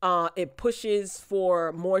 It pushes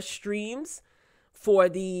for more streams for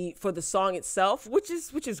the song itself, which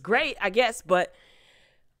is great, I guess. But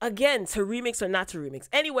again, to remix or not to remix.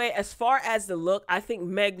 Anyway, as far as the look, I think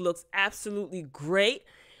Meg looks absolutely great.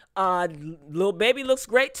 Lil Baby looks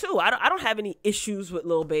great too. I don't have any issues with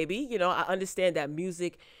Lil Baby. I understand that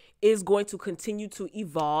music is going to continue to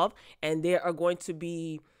evolve, and there are going to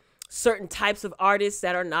be certain types of artists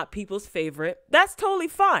that are not people's favorite. That's totally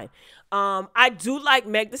fine. I do like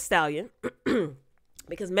Meg Thee Stallion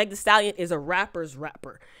because Meg Thee Stallion is a rapper's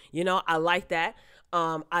rapper. I like that.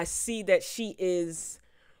 I see that she is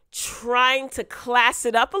trying to class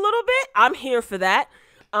it up a little bit. I'm here for that.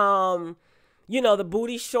 The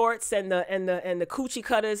booty shorts and the coochie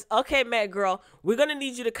cutters. Okay, Meg girl, we're gonna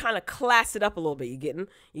need you to kind of class it up a little bit. You're getting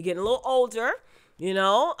a little older. Put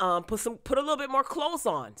a little bit more clothes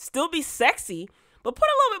on. Still be sexy, but put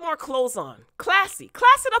a little bit more clothes on. Classy.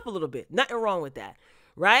 Class it up a little bit. Nothing wrong with that,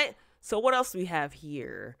 right? So what else we have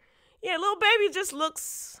here? Yeah, Lil Baby just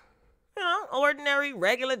looks, ordinary,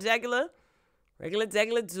 regular dude.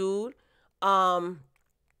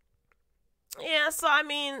 Yeah, so I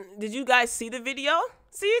mean, did you guys see the video?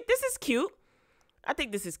 See, this is cute. I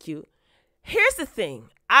think this is cute. Here's the thing.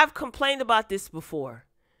 I've complained about this before.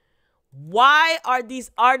 Why are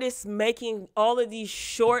these artists making all of these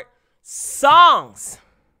short songs?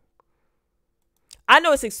 I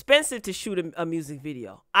know it's expensive to shoot a music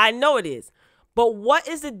video. I know it is. But what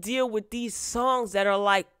is the deal with these songs that are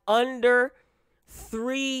like under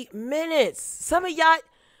 3 minutes? Some of y'all,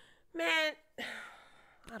 man,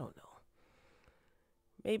 I don't know.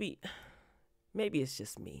 Maybe it's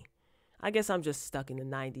just me. I guess I'm just stuck in the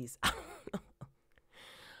 90s.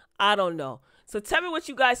 I don't know. So tell me what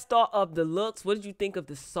you guys thought of the looks. What did you think of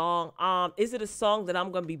the song? Is it a song that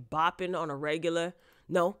I'm going to be bopping on a regular?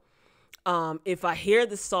 No. If I hear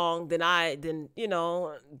the song, then you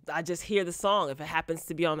know, I just hear the song. If it happens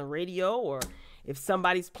to be on the radio or if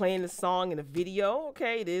somebody's playing the song in a video,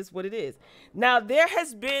 okay, it is what it is. Now, there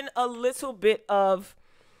has been a little bit of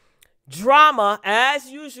drama, as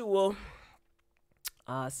usual,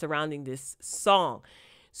 surrounding this song.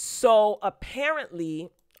 So apparently,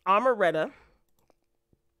 Amaretta,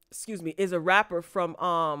 is a rapper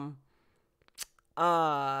from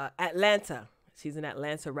Atlanta. She's an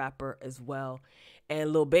Atlanta rapper as well.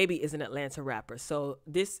 And Lil Baby is an Atlanta rapper. So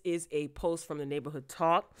this is a post from the Neighborhood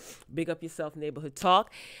Talk. Big up yourself, Neighborhood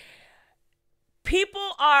Talk. People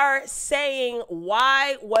are saying,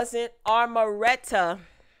 why wasn't Amaretta,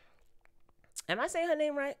 am I saying her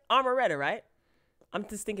name right? Amaretta, right? I'm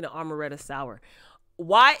just thinking of Amaretta Sour.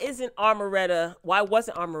 Why wasn't Amaretta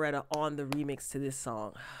on the remix to this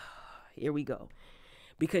song? Here we go.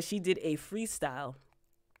 Because she did a freestyle,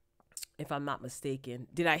 if I'm not mistaken.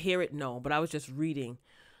 Did I hear it? No, but I was just reading.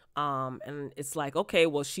 And it's like, okay,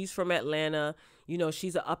 well, she's from Atlanta. You know,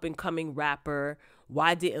 she's an up-and-coming rapper.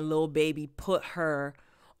 Why didn't Lil Baby put her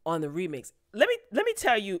on the remix? Let me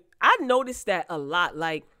tell you, I noticed that a lot.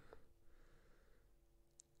 Like,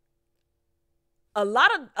 a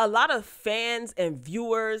lot of fans and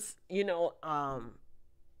viewers, you know,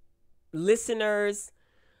 listeners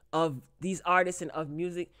of these artists and of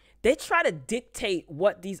music, they try to dictate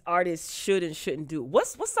what these artists should and shouldn't do.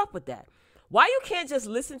 What's up with that? Why you can't just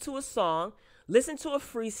listen to a song, listen to a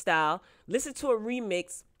freestyle, listen to a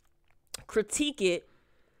remix, critique it,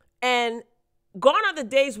 and gone are the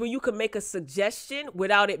days where you can make a suggestion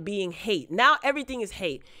without it being hate. Now everything is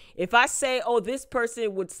hate. If I say, oh, this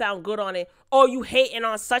person would sound good on it, oh, you hating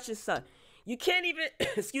on such and such. You can't even,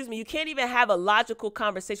 you can't even have a logical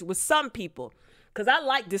conversation with some people. Because I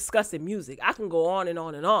like discussing music. I can go on and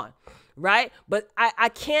on and on, right? But I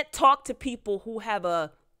can't talk to people who have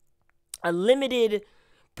a limited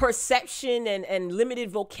perception and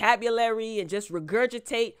limited vocabulary and just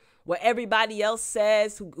regurgitate what everybody else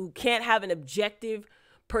says, who can't have an objective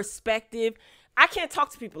perspective. I can't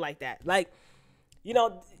talk to people like that. Like, you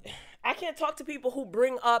know, I can't talk to people who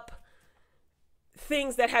bring up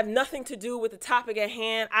things that have nothing to do with the topic at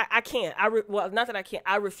hand. I can't. Well, not that I can't.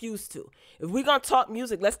 I refuse to. If we're going to talk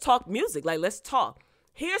music, let's talk music. Like, let's talk.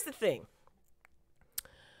 Here's the thing.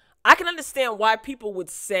 I can understand why people would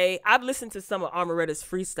say, I've listened to some of Amaretta's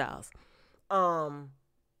freestyles.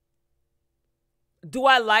 Do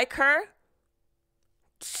I like her?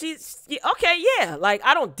 She's okay, yeah. Like,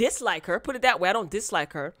 I don't dislike her. Put it that way. I don't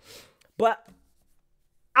dislike her. But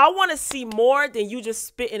I want to see more than you just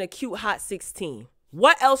spitting a cute hot 16.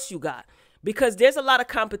 What else you got? Because there's a lot of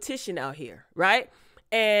competition out here, right?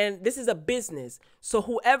 And this is a business. So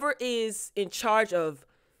whoever is in charge of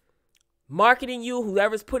marketing you,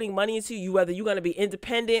 whoever's putting money into you, whether you're going to be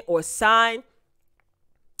independent or signed,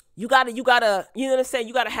 you gotta, you know what I'm saying?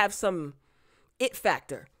 You gotta have some it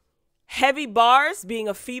factor. Heavy bars, being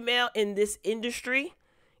a female in this industry,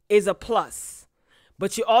 is a plus.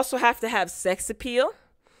 But you also have to have sex appeal.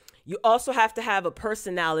 You also have to have a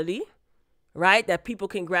personality, right, that people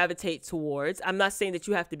can gravitate towards. I'm not saying that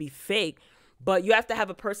you have to be fake, but you have to have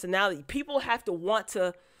a personality. People have to want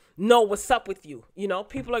to know what's up with you. You know,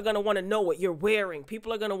 people are going to want to know what you're wearing.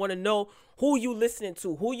 People are going to want to know who you listening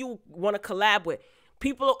to, who you want to collab with.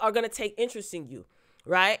 People are going to take interest in you,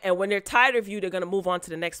 right? And when they're tired of you, they're going to move on to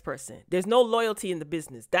the next person. There's no loyalty in the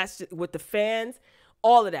business. That's just, with the fans,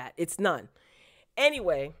 all of that. It's none.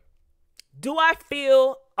 Anyway, do I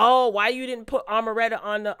feel, oh, why you didn't put Amaretta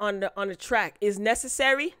on the track is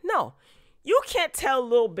necessary? No. You can't tell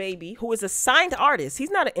Lil Baby, who is a signed artist, he's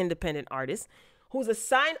not an independent artist, who's a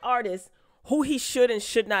signed artist, who he should and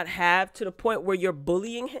should not have, to the point where you're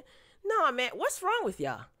bullying him. No, man, what's wrong with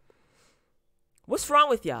y'all? What's wrong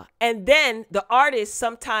with y'all? And then the artists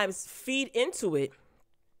sometimes feed into it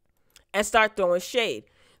and start throwing shade.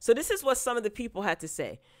 So this is what some of the people had to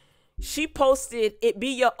say. She posted, "It be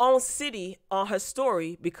your own city" on her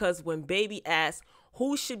story, because when Baby asked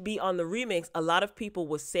who should be on the remix, a lot of people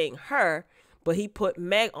were saying her, but he put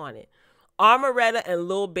Meg on it. Amaretta and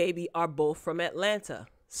Lil Baby are both from Atlanta.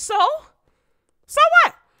 So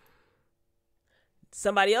what?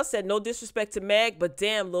 Somebody else said, no disrespect to Meg, but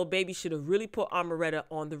damn, Lil Baby should have really put Amaretta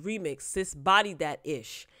on the remix. Sis body that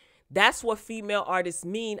ish. That's what female artists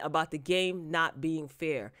mean about the game not being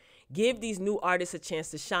fair. Give these new artists a chance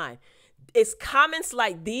to shine. It's comments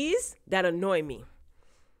like these that annoy me.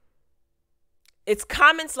 It's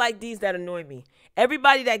comments like these that annoy me.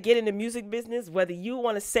 Everybody that get in the music business, whether you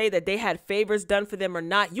want to say that they had favors done for them or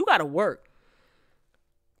not, you got to work.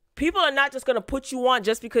 People are not just going to put you on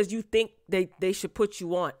just because you think they should put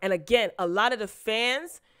you on. And again, a lot of the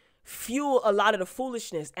fans fuel a lot of the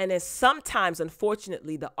foolishness. And then sometimes,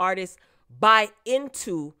 unfortunately, the artists buy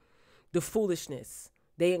into the foolishness.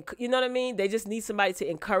 You know what I mean? They just need somebody to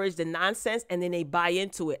encourage the nonsense, and then they buy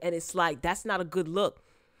into it. And it's like, that's not a good look.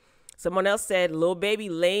 Someone else said, Lil Baby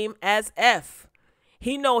lame as F.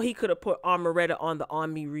 He know he could have put Armoretta on the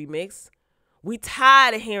On Me remix. We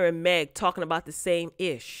tired of hearing Meg talking about the same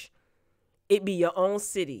ish. It be your own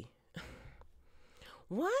city.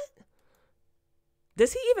 What?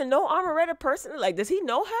 Does he even know Armoretta personally? Like, does he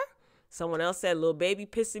know her? Someone else said, Lil Baby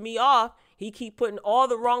pissing me off. He keep putting all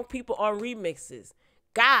the wrong people on remixes.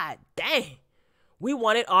 God dang. We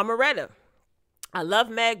wanted Armoretta. I love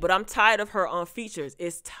Meg, but I'm tired of her on features.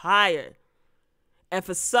 It's tired. And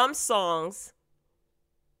for some songs,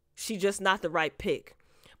 she just not the right pick.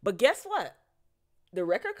 But guess what? The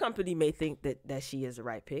record company may think that she is the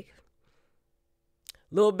right pick.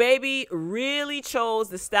 Lil Baby really chose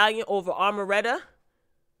the Stallion over Armoretta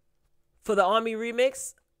for the On Me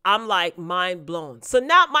remix. I'm like mind blown. So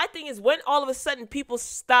now my thing is, when all of a sudden people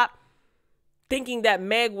stop thinking that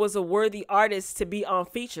Meg was a worthy artist to be on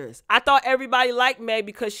features. I thought everybody liked Meg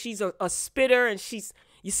because she's a spitter, and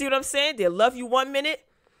you see what I'm saying? They'll love you 1 minute,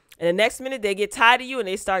 and the next minute they get tired of you and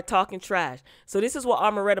they start talking trash. So this is what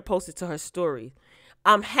Armoretta posted to her story.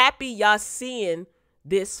 I'm happy y'all seeing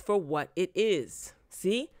this for what it is.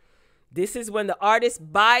 See? This is when the artists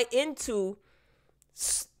buy into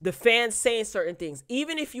the fans saying certain things.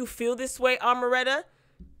 Even if you feel this way, Armoretta,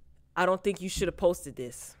 I don't think you should have posted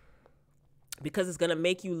this, because it's going to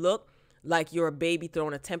make you look like you're a baby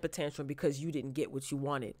throwing a temper tantrum because you didn't get what you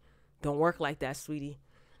wanted. Don't work like that, sweetie.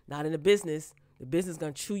 Not in the business. The business is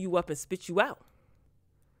going to chew you up and spit you out.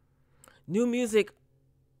 New music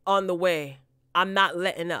on the way. I'm not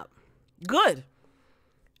letting up. Good.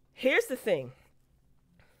 Here's the thing.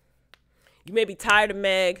 You may be tired of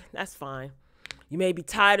Meg. That's fine. You may be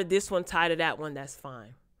tired of this one, tired of that one. That's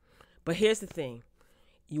fine. But here's the thing.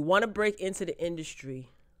 You want to break into the industry.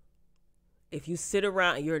 If you sit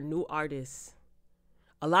around and you're a new artist,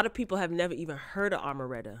 a lot of people have never even heard of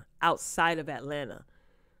Armoretta outside of Atlanta,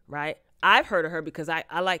 right? I've heard of her because I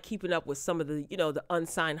like keeping up with some of the, the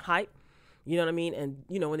unsigned hype, you know what I mean? And,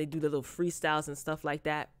 when they do the little freestyles and stuff like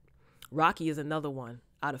that. Rocky is another one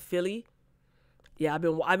out of Philly. Yeah, I've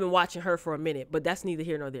been watching her for a minute, but that's neither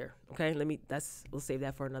here nor there, okay? We'll save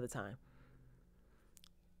that for another time.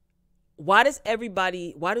 Why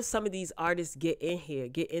do some of these artists get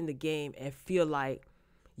in the game and feel like,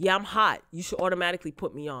 yeah, I'm hot, you should automatically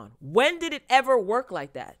put me on? When did it ever work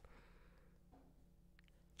like that?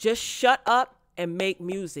 Just shut up and make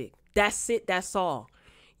music. That's it. That's all.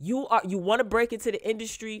 You want to break into the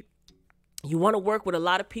industry. You want to work with a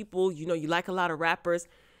lot of people. You like a lot of rappers.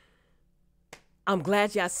 I'm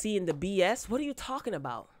glad y'all seeing the BS. What are you talking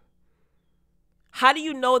about? How do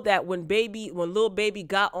you know that when Lil Baby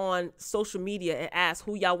got on social media and asked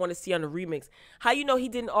who y'all want to see on the remix, how you know he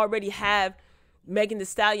didn't already have Megan Thee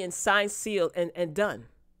Stallion signed, sealed, and done?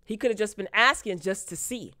 He could have just been asking just to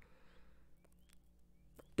see.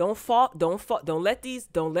 Don't let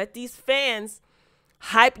these fans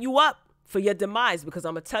hype you up for your demise, because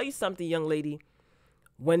I'm gonna tell you something, young lady.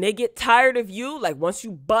 When they get tired of you, like once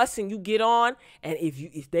you bust and you get on, and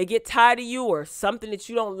if they get tired of you or something that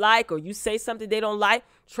you don't like, or you say something they don't like,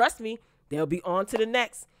 trust me, they'll be on to the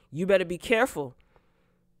next. You better be careful.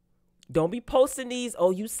 Don't be posting these,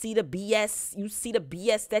 oh, you see the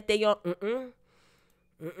BS that they on.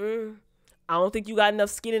 I don't think you got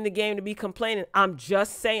enough skin in the game to be complaining. I'm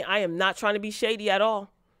just saying, I am not trying to be shady at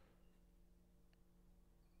all.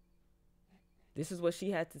 This is what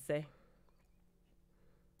she had to say.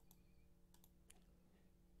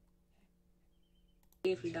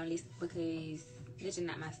 Definitely don't listen, because that's just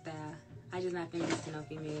not my style. I just not finna listen to no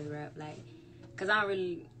female rap, cause I don't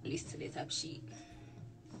really listen to that type of shit.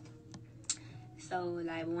 So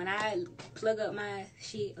when I plug up my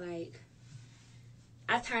shit,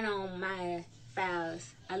 I turn on my files.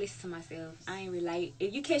 I listen to myself. I ain't really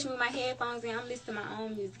if you catch me with my headphones in, I'm listening to my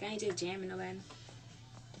own music. I ain't just jamming nobody.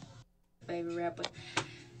 Favorite rapper.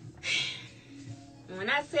 When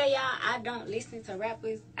I tell y'all I don't listen to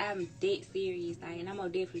rappers, I'm dead serious. And I'm gonna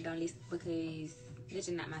definitely don't listen, because that's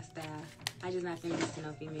just not my style. I just not finna listen to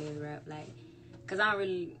no female rap, cause I don't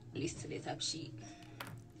really listen to that type of shit.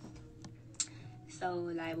 So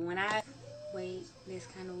when that's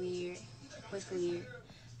kind of weird. What's weird?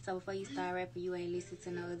 So before you start rapping, you ain't listen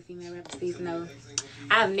to no other female rappers? Please no.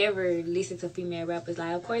 I've never listened to female rappers.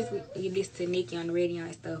 Of course you listen to Nicki on the radio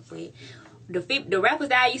and stuff, but the rappers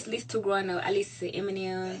that I used to listen to growing up, I listen to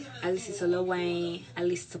Eminem, I listen to Lil Wayne, I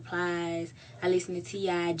listen to Plies, I listen to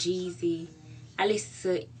T.I., Jeezy, I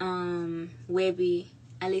listen to Webby,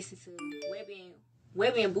 I listen to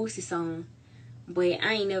Webby and Boosie song, but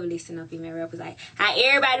I ain't never listened to no female rappers like how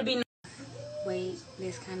everybody be. Wait,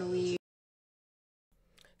 that's kind of weird.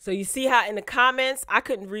 So you see how in the comments, I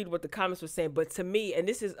couldn't read what the comments were saying, but to me, and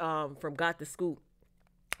this is from Got the Scoop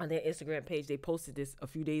on their Instagram page, they posted this a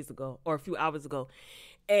few days ago or a few hours ago,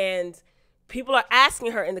 and people are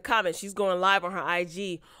asking her in the comments, she's going live on her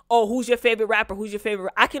IG, oh, who's your favorite rapper? Who's your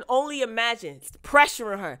favorite? I can only imagine it's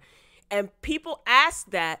pressuring her. And people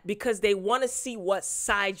ask that because they want to see what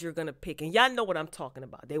side you're going to pick. And y'all know what I'm talking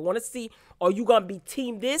about. They want to see, are you going to be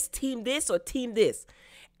team this, or team this?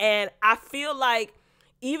 And I feel like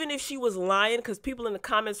even if she was lying, because people in the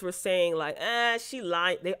comments were saying like, she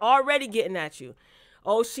lying. They already getting at you.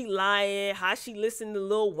 Oh, she lying. How she listened to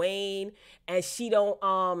Lil Wayne and she don't,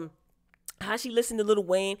 how she listened to Lil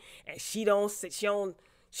Wayne and she don't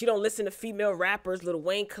listen to female rappers. Lil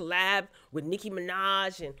Wayne collab with Nicki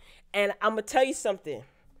Minaj and I'm gonna tell you something.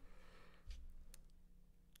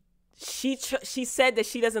 She said that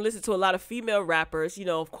she doesn't listen to a lot of female rappers. You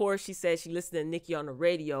know, of course, she said she listened to Nicki on the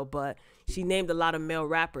radio, but she named a lot of male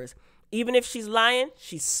rappers. Even if she's lying,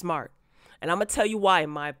 she's smart. And I'm gonna tell you why, in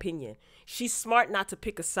my opinion. She's smart not to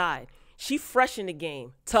pick a side. She fresh in the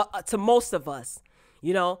game to most of us,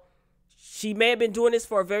 you know. She may have been doing this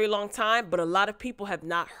for a very long time, but a lot of people have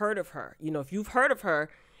not heard of her. You know, if you've heard of her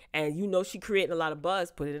and you know she creating a lot of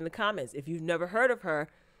buzz, put it in the comments. If you've never heard of her,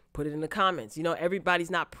 put it in the comments. You know,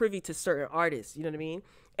 everybody's not privy to certain artists. You know what I mean?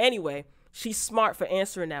 Anyway, she's smart for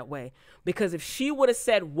answering that way. Because if she would have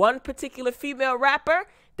said one particular female rapper,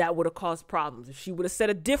 that would have caused problems. If she would have said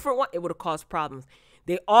a different one, it would have caused problems.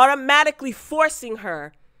 They automatically forcing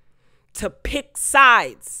her to pick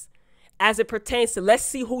sides as it pertains to, let's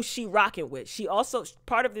see who she rocking with. She also,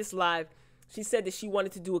 part of this live, she said that she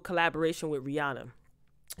wanted to do a collaboration with Rihanna.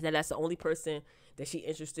 That's the only person that she's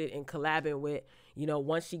interested in collabing with. You know,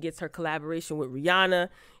 once she gets her collaboration with Rihanna,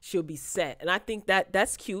 she'll be set. And I think that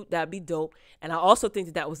that's cute. That'd be dope. And I also think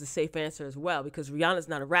that that was the safe answer as well, because Rihanna's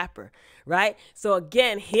not a rapper, right? So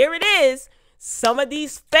again, here it is. Some of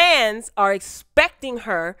these fans are expecting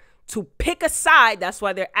her to pick a side. That's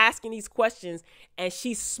why they're asking these questions. And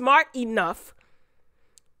she's smart enough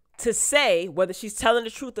to say, whether she's telling the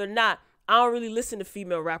truth or not, I don't really listen to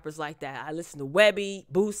female rappers like that. I listen to Webby,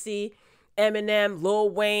 Boosie, Eminem,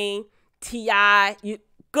 Lil Wayne, T.I.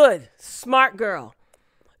 Good, smart girl.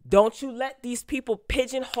 Don't you let these people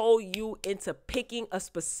pigeonhole you into picking a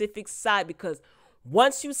specific side, because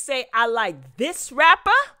once you say, I like this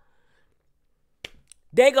rapper,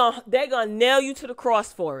 they're gonna nail you to the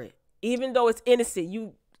cross for it, even though it's innocent.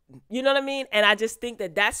 You know what I mean? And I just think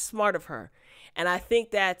that that's smart of her. And I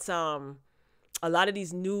think that a lot of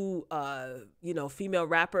these new, female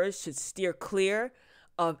rappers should steer clear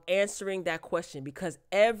of answering that question, because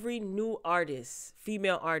every new artist,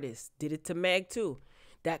 female artist, did it to Meg too,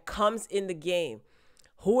 that comes in the game.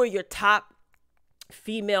 Who are your top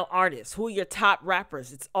female artists? Who are your top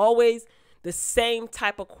rappers? It's always the same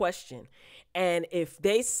type of question. And if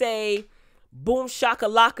they say Boom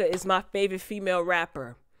Shakalaka is my favorite female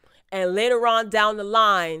rapper, and later on down the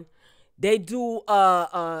line, they do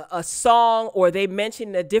a song, or they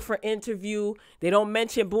mention a different interview, they don't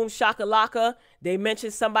mention Boom Shakalaka, they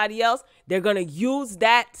mention somebody else, they're going to use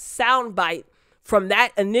that soundbite from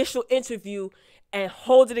that initial interview and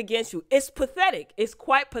hold it against you. It's pathetic. It's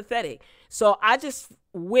quite pathetic. So I just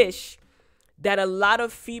wish that a lot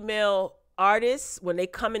of female artists, when they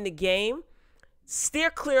come in the game,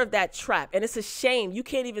 steer clear of that trap. And it's a shame. You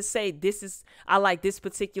can't even say, I like this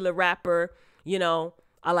particular rapper,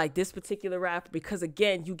 I like this particular rapper, because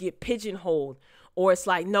again, you get pigeonholed. Or it's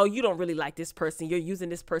like, no, you don't really like this person. You're using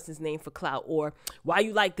this person's name for clout. Or why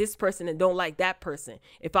you like this person and don't like that person.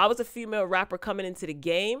 If I was a female rapper coming into the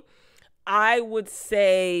game, I would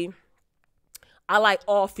say I like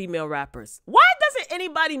all female rappers. Why doesn't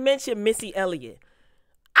anybody mention Missy Elliott?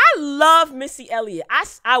 I love Missy Elliott.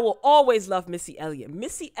 I will always love Missy Elliott.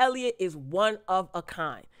 Missy Elliott is one of a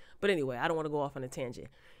kind. But anyway, I don't want to go off on a tangent,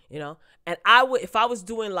 And I would, if I was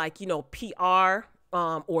doing like, PR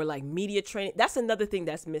or like media training, that's another thing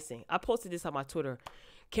that's missing. I posted this on my Twitter.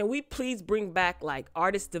 Can we please bring back like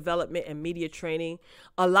artist development and media training?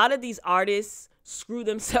 A lot of these artists screw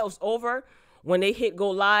themselves over when they hit go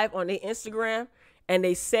live on their Instagram and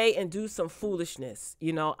they say and do some foolishness.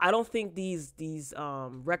 I don't think these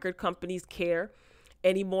record companies care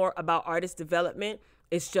anymore about artist development.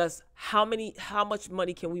 It's just how much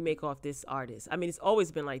money can we make off this artist? I mean, it's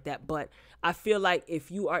always been like that, but I feel like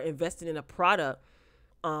if you are invested in a product,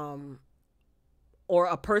 or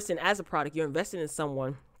a person as a product, you're invested in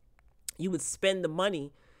someone, you would spend the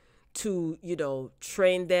money to,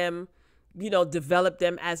 train them, develop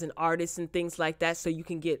them as an artist and things like that, so you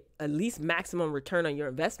can get at least maximum return on your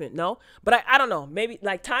investment. No, but I don't know. Maybe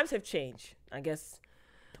like times have changed. I guess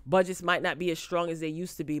budgets might not be as strong as they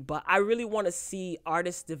used to be, but I really want to see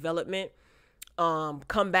artist development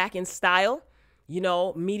come back in style.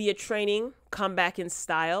 Media training come back in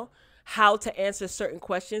style. How to answer certain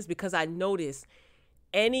questions, because I notice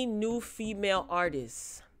any new female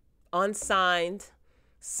artist, unsigned,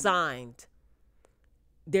 signed,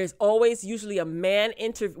 there's always usually a man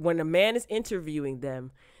when a man is interviewing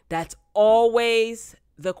them, that's always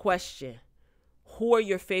the question. Who are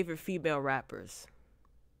your favorite female rappers?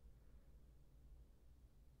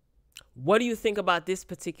 What do you think about this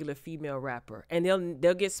particular female rapper? And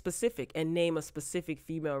they'll get specific and name a specific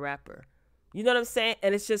female rapper. You know what I'm saying?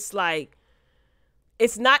 And it's just like,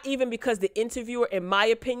 it's not even because the interviewer, in my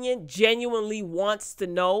opinion, genuinely wants to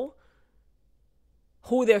know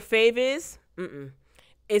who their fave is.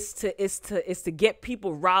 It's to get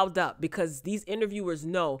people riled up, because these interviewers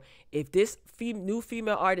know if this new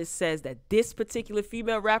female artist says that this particular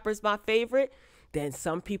female rapper is my favorite, then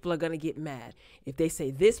some people are gonna get mad. If they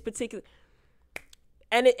say this particular,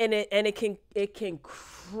 and it can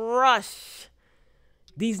crush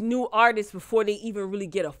these new artists before they even really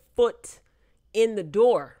get a foot in the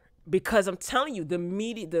door, because I'm telling you, the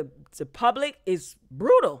media, the public is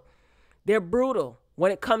brutal. They're brutal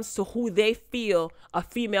when it comes to who they feel a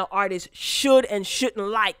female artist should and shouldn't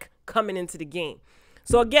like coming into the game.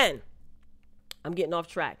 So again, I'm getting off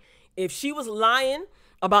track. If she was lying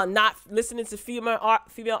about not listening to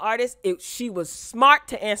female artists, she was smart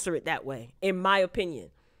to answer it that way, in my opinion.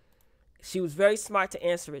 She was very smart to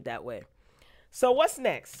answer it that way. So what's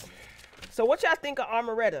next? So what y'all think of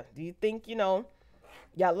Armoretta? Do you think, y'all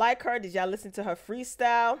like her? Did y'all listen to her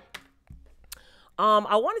freestyle?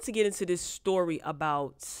 I wanted to get into this story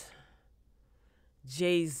about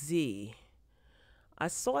Jay-Z. I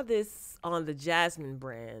saw this on the Jasmine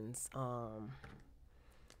Brands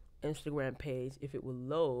Instagram page. If it will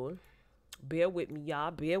load, bear with me,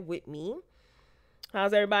 y'all. Bear with me.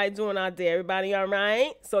 How's everybody doing out there? Everybody all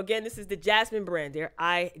right? So again, this is the Jasmine Brand, their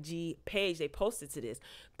IG page. They posted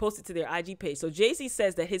to their IG page. So Jay-Z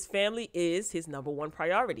says that his family is his #1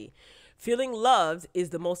 priority. Feeling loved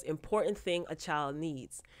is the most important thing a child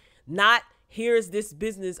needs. Not, here's this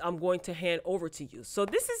business I'm going to hand over to you. So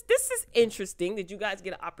this is interesting. Did you guys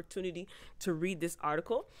get an opportunity to read this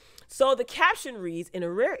article? So the caption reads, in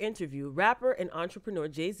a rare interview, rapper and entrepreneur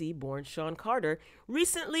Jay-Z, born Sean Carter,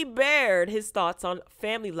 recently bared his thoughts on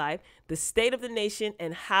family life, the state of the nation,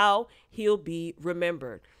 and how he'll be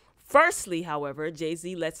remembered. Firstly, however,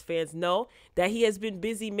 Jay-Z lets fans know that he has been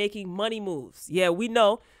busy making money moves. Yeah, we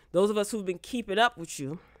know, those of us who've been keeping up with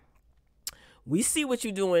you, we see what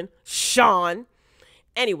you're doing, Sean.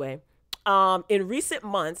 Anyway, in recent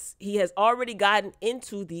months, he has already gotten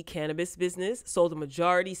into the cannabis business, sold a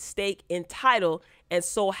majority stake in Tidal, and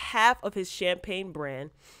sold half of his champagne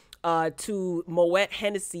brand to Moet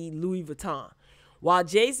Hennessy Louis Vuitton. While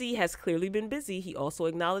Jay-Z has clearly been busy, he also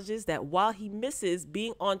acknowledges that while he misses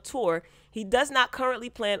being on tour, he does not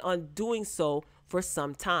currently plan on doing so for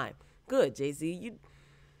some time. Good, Jay-Z.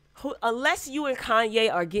 Unless you and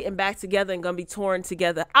Kanye are getting back together and going to be touring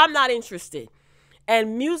together, I'm not interested.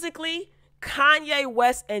 And musically, Kanye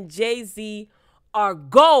West and Jay-Z are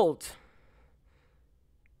gold.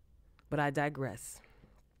 But I digress.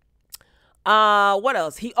 What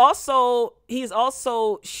else? He's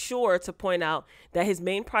also sure to point out that his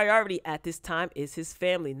main priority at this time is his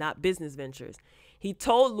family, not business ventures. He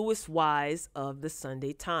told Louis Wise of the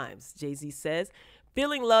Sunday Times, Jay-Z says,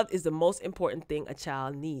 feeling loved is the most important thing a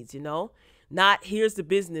child needs, Not, here's the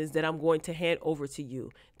business that I'm going to hand over to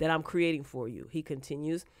you, that I'm creating for you. He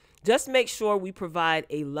continues, just make sure we provide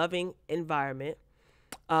a loving environment.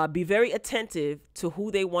 Be very attentive to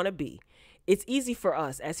who they want to be. It's easy for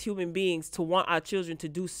us as human beings to want our children to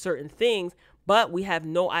do certain things, but we have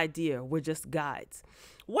no idea. We're just guides.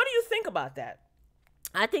 What do you think about that?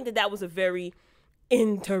 I think that was a very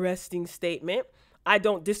interesting statement. I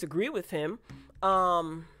don't disagree with him.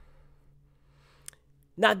 Now,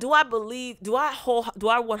 do I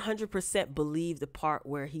 100% believe the part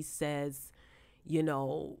where he says,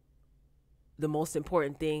 the most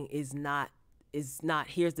important thing is not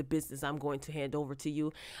here's the business I'm going to hand over to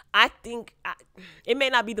you? I think it may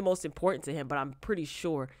not be the most important to him, but I'm pretty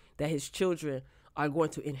sure that his children are going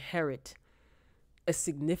to inherit a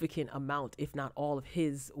significant amount, if not all of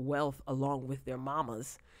his wealth along with their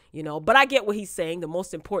mamas, but I get what he's saying. The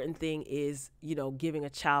most important thing is, giving a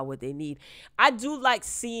child what they need. I do like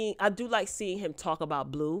seeing him talk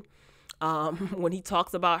about Blue. When he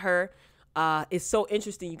talks about her, is so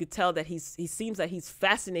interesting. You could tell that he seems like he's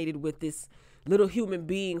fascinated with this little human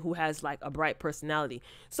being who has like a bright personality.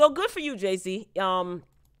 So good for you, Jay-Z.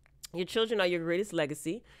 Your children are your greatest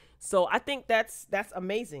legacy. So I think that's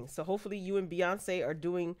amazing. So hopefully you and Beyonce are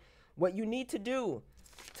doing what you need to do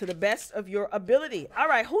to the best of your ability. All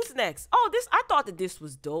right, who's next? Oh, I thought that this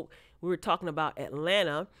was dope. We were talking about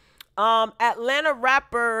Atlanta. Atlanta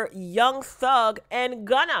rapper Young Thug and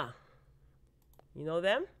Gunna. You know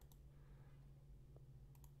them?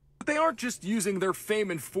 They aren't just using their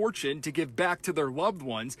fame and fortune to give back to their loved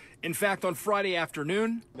ones. In fact, on Friday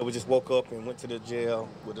afternoon, We just woke up and went to the jail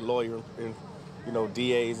with the lawyer and,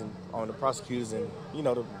 DAs and on the prosecutors and,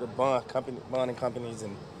 the bonding companies,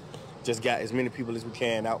 and just got as many people as we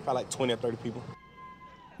can out, probably like 20 or 30 people.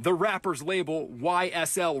 the rapper's label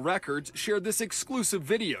YSL Records shared this exclusive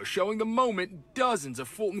video showing the moment dozens of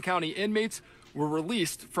Fulton County inmates were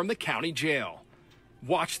released from the county jail.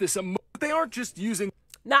 Watch this. They aren't just using...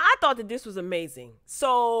 Now, I thought that this was amazing.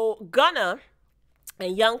 So, Gunna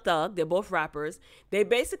and Young Thug, they're both rappers, they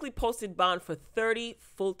basically posted bond for 30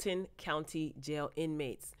 Fulton County jail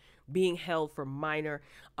inmates being held for minor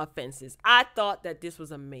offenses. I thought that this was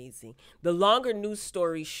amazing. The longer news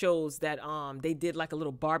story shows that they did like a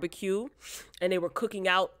little barbecue and they were cooking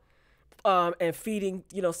out and feeding,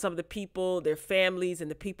 some of the people, their families, and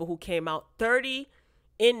the people who came out. 30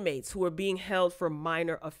 inmates who were being held for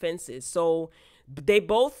minor offenses. So they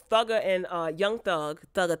both, Thugger and Young Thug,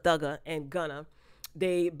 Thugger and Gunna,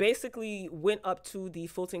 they basically went up to the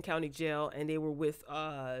Fulton County Jail and they were with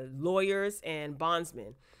lawyers and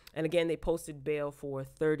bondsmen. And again, they posted bail for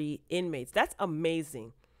 30 inmates. That's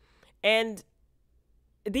amazing. And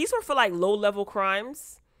these were for like low-level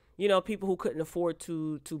crimes, people who couldn't afford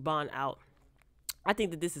to bond out. I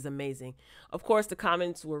think that this is amazing. Of course, the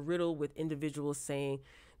comments were riddled with individuals saying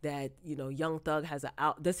that, Young Thug has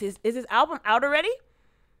is his album out already?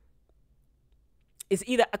 It's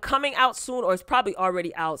either coming out soon or it's probably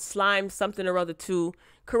already out. Slime something or other too.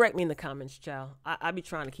 Correct me in the comments, child. I be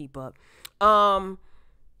trying to keep up.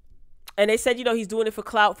 And they said, he's doing it for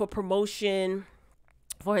clout, for promotion,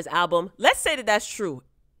 for his album. Let's say that that's true.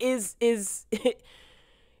 Is it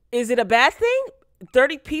a bad thing?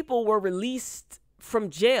 30 people were released from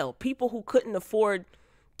jail. People who couldn't afford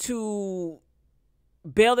to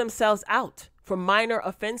bail themselves out for minor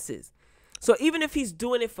offenses. So even if he's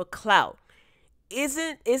doing it for clout,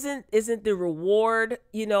 isn't the reward,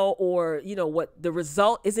 or what the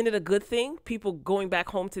result, isn't it a good thing? People going back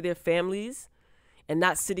home to their families and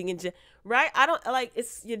not sitting in jail, right? I don't like,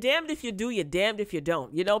 you're damned if you do, you're damned if you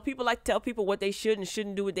don't. People like to tell people what they should and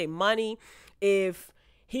shouldn't do with their money. If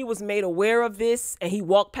he was made aware of this and he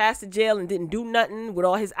walked past the jail and didn't do nothing with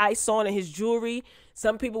all his ice on and his jewelry,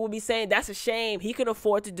 some people would be saying that's a shame. He can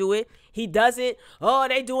afford to do it. He does it. Oh,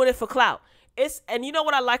 they doing it for clout. And you know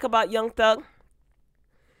what I like about Young Thug?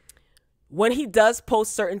 When he does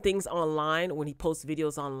post certain things online, when he posts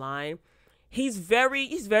videos online, he's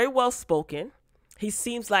very well spoken. He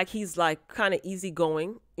seems like he's like kind of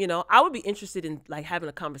easygoing. I would be interested in like having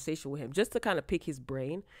a conversation with him just to kind of pick his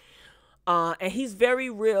brain. And he's very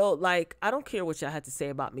real. Like, I don't care what y'all had to say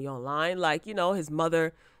about me online. Like, his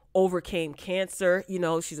mother overcame cancer.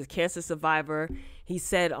 She's a cancer survivor. He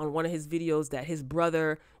said on one of his videos that his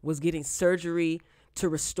brother was getting surgery to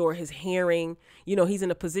restore his hearing. He's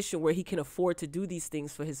in a position where he can afford to do these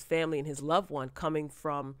things for his family and his loved one coming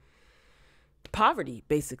from poverty,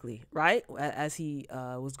 basically, right? As he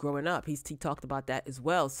was growing up, he talked about that as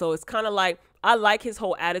well. So it's kind of like, I like his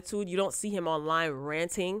whole attitude. You don't see him online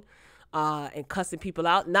ranting and cussing people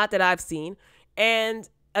out, not that I've seen. And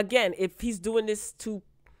again, if he's doing this to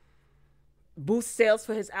boost sales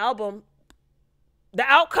for his album, the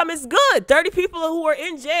outcome is good. 30 people who were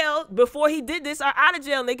in jail before he did this are out of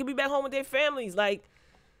jail and they can be back home with their families. Like,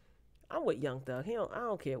 I'm with Young Thug. I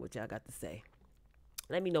don't care what y'all got to say.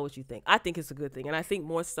 Let me know what you think. I think it's a good thing. And I think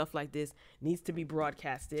more stuff like this needs to be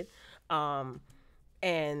broadcasted.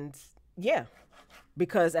 And yeah,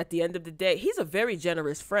 because at the end of the day, he's a very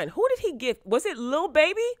generous friend. Who did he gift? Was it Lil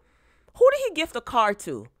Baby? Who did he gift a car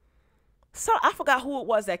to? So I forgot who it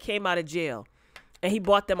was that came out of jail and he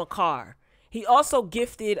bought them a car. He also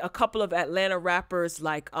gifted a couple of Atlanta rappers,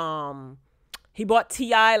 like he bought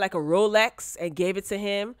T.I. like a Rolex and gave it to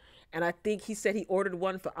him. And I think he said he ordered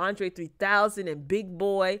one for Andre 3000 and Big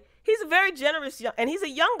Boy. He's a very generous and he's a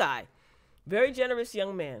young guy. Very generous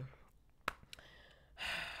young man.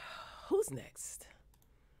 Who's next?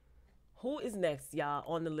 Who is next, y'all,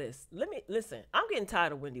 on the list? Listen, I'm getting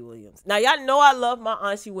tired of Wendy Williams. Now, y'all know I love my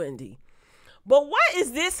auntie Wendy. But what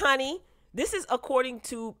is this, honey? This is according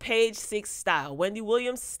to Page 6 Style. Wendy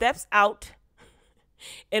Williams steps out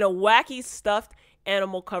in a wacky stuffed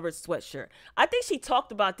animal covered sweatshirt. I think she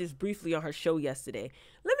talked about this briefly on her show yesterday.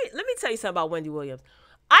 Let me tell you something about Wendy Williams.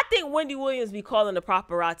 I think Wendy Williams be calling the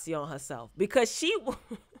paparazzi on herself because she will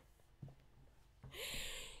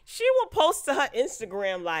post to her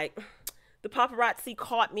Instagram like, the paparazzi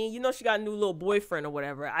caught me. You know, she got a new little boyfriend or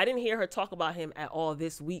whatever. I didn't hear her talk about him at all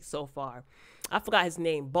this week so far. I forgot his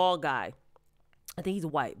name. Bald guy. I think he's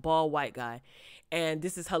white. Bald white guy. And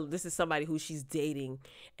this is somebody who she's dating.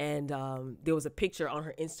 And there was a picture on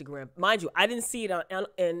her Instagram. Mind you, I didn't see it on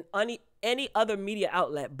any other media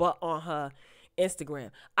outlet but on her Instagram.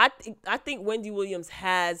 I think Wendy Williams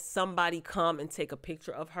has somebody come and take a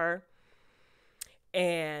picture of her.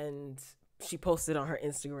 And she posted on her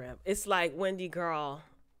Instagram. It's like, Wendy, girl,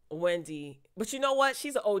 Wendy. But you know what?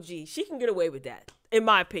 She's an OG. She can get away with that. In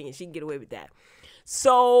my opinion, she can get away with that.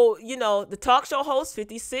 So, you know, the talk show host,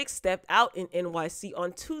 56, stepped out in NYC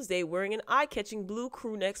on Tuesday wearing an eye-catching blue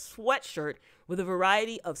crewneck sweatshirt with a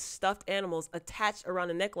variety of stuffed animals attached around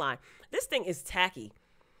the neckline. This thing is tacky.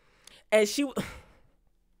 And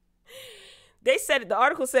the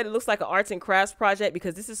article said it looks like an arts and crafts project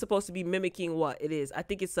because this is supposed to be mimicking what it is. I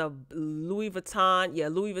think it's a Louis Vuitton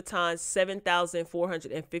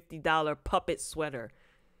 $7,450 puppet sweater.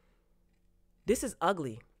 This is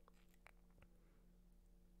ugly.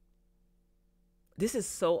 This is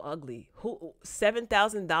so ugly.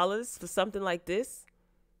 $7,000 for something like this?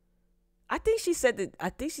 I think she said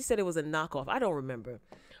it was a knockoff. I don't remember.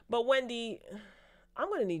 But Wendy, I'm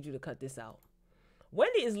going to need you to cut this out.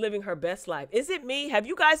 Wendy is living her best life. Is it me? Have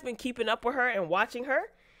you guys been keeping up with her and watching her?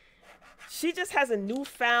 She just has a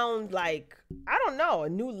newfound, like, I don't know, a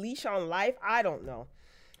new leash on life. I don't know.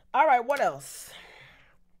 All right, what else?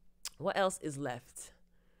 What else is left?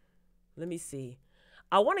 Let me see.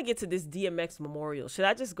 I want to get to this DMX memorial. Should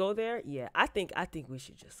I just go there? Yeah, I think we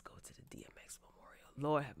should just go to the DMX memorial.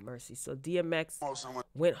 Lord have mercy. So DMX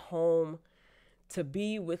went home to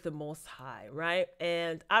be with the Most High, right?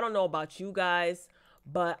 And I don't know about you guys,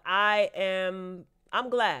 but I'm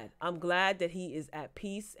glad. I'm glad that he is at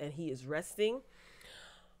peace and he is resting.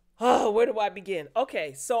 Oh, where do I begin?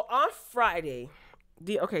 Okay, so on Friday,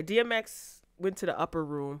 DMX went to the upper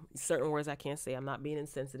room. Certain words I can't say. I'm not being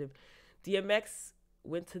insensitive. DMX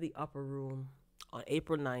went to the upper room on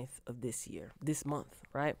April 9th of this month,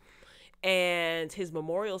 right? And his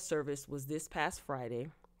memorial service was this past Friday.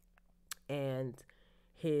 And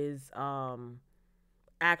his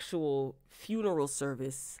actual funeral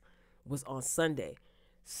service was on Sunday.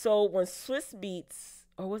 So when Swiss Beats,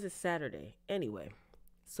 or was it Saturday? Anyway,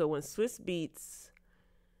 so when Swiss Beats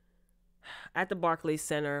at the Barclays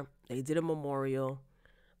Center, they did a memorial.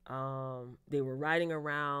 They were riding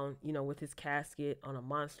around, with his casket on a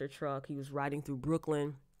monster truck. He was riding through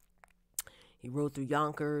Brooklyn. He rode through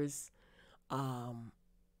Yonkers.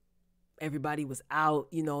 Everybody was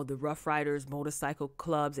out, the Rough Riders, motorcycle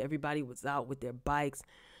clubs. Everybody was out with their bikes.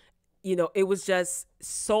 It was just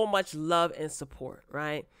so much love and support,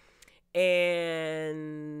 right?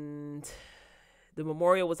 And the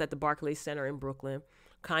memorial was at the Barclays Center in Brooklyn.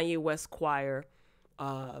 Kanye West Choir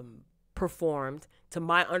performed. To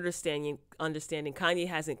my understanding, Kanye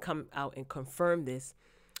hasn't come out and confirmed this,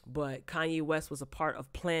 but Kanye West was a part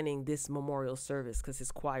of planning this memorial service because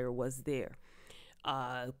his choir was there.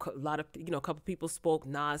 A couple people spoke.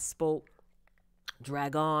 Nas spoke.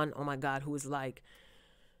 Dragon, oh my God, who is like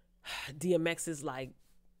DMX's like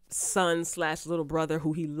son / little brother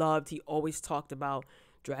who he loved. He always talked about.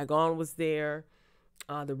 Dragon was there.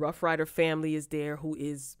 The Rough Rider family is there, who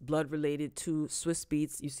is blood related to Swiss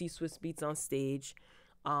Beats. You see Swiss Beats on stage.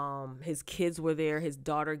 His kids were there. His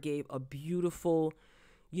daughter gave a beautiful,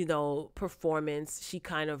 performance. She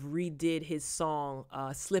kind of redid his song,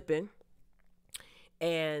 Slippin',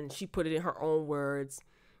 and she put it in her own words.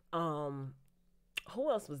 Who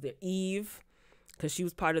else was there? Eve, because she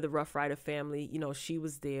was part of the Rough Rider family. She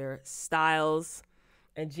was there. Styles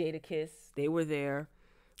and Jadakiss, they were there.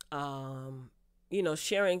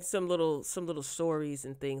 Sharing some little stories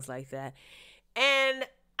and things like that. And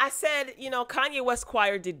I said, Kanye West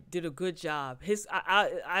Choir did a good job.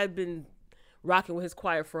 I've been rocking with his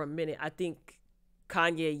choir for a minute. I think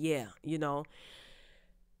Kanye, yeah,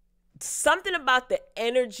 something about the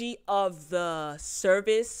energy of the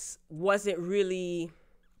service wasn't really,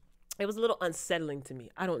 it was a little unsettling to me.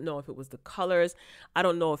 I don't know if it was the colors. I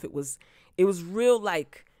don't know if it was real,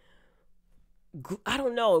 like, I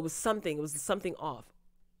don't know. It was something off.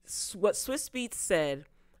 What Swiss Beats said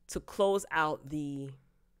to close out the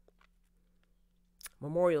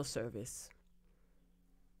memorial service,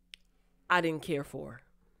 I didn't care for.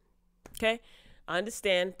 Okay? I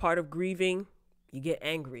understand part of grieving, you get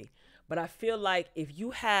angry. But I feel like if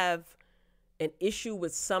you have an issue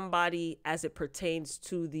with somebody as it pertains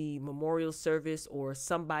to the memorial service or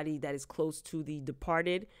somebody that is close to the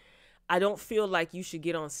departed, I don't feel like you should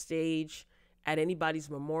get on stage at anybody's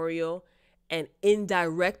memorial and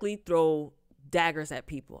indirectly throw daggers at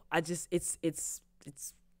people. It's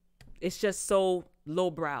just so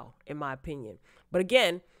lowbrow in my opinion. But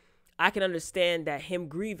again, I can understand that him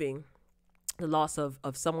grieving the loss of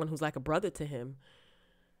someone who's like a brother to him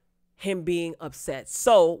being upset.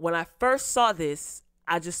 So when I first saw this,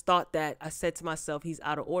 I just thought that, I said to myself, he's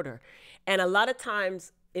out of order. And a lot of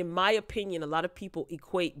times, in my opinion, a lot of people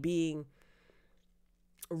equate being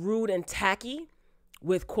rude and tacky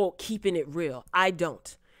with, quote, keeping it real. I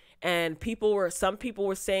don't. And some people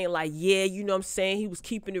were saying like, yeah, you know what I'm saying? He was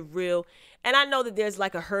keeping it real. And I know that there's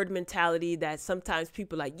like a herd mentality that sometimes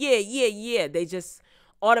people like, yeah. They just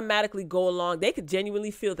automatically go along. They could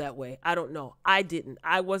genuinely feel that way. I don't know. I didn't.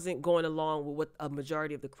 I wasn't going along with what a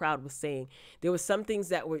majority of the crowd was saying. There were some things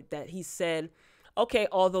that he said, okay,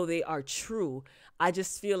 although they are true, I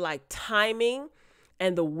just feel like timing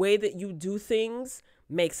and the way that you do things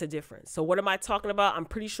makes a difference. So what am I talking about? I'm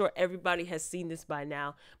pretty sure everybody has seen this by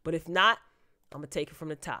now, but if not, I'm gonna take it from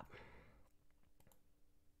the top.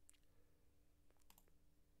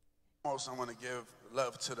 Also, I want to give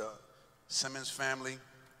love to the Simmons family,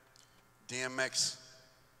 DMX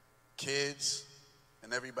kids,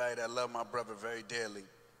 and everybody that loved my brother very dearly.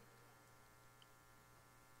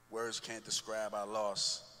 Words can't describe our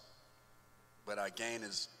loss, but our gain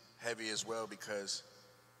is heavy as well because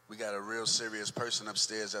we got a real serious person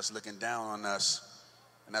upstairs that's looking down on us,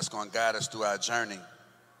 and that's going to guide us through our journey.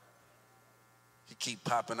 He keep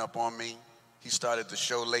popping up on me. He started the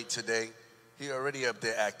show late today. He already up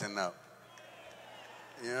there acting up.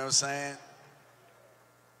 You know what I'm saying?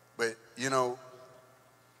 But, you know,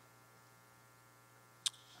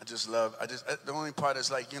 the only part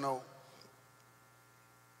is like, you know,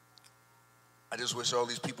 I just wish all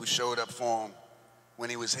these people showed up for him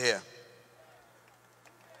when he was here.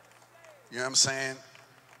 You know what I'm saying?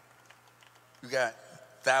 You got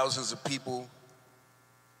thousands of people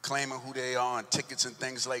claiming who they are on tickets and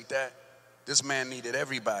things like that. This man needed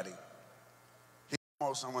everybody.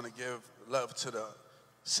 Also, I want to give love to the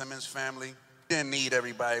Simmons family. He didn't need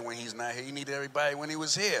everybody when he's not here. He needed everybody when he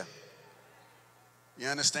was here. You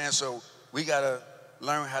understand? So we got to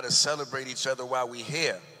learn how to celebrate each other while we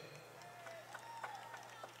here.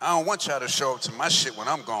 I don't want y'all to show up to my shit when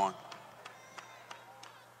I'm gone.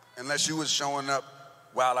 Unless you was showing up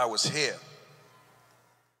while I was here.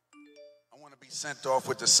 I want to be sent off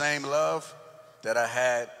with the same love that I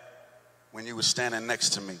had when you were standing next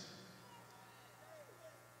to me.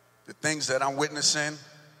 The things that I'm witnessing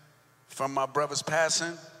from my brother's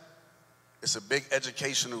passing, it was a big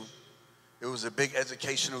educational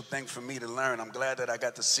thing for me to learn. I'm glad that I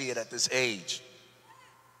got to see it at this age.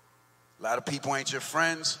 A lot of people ain't your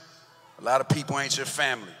friends. A lot of people ain't your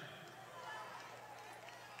family.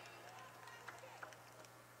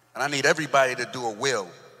 And I need everybody to do a will.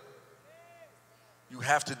 You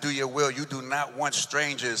have to do your will. You do not want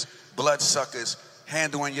strangers, bloodsuckers,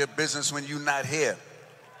 handling your business when you're not here.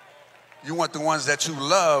 You want the ones that you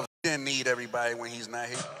love. You didn't need everybody when he's not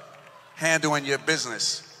here. Handling your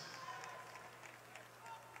business.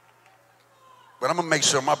 But I'm going to make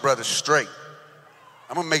sure my brother's straight.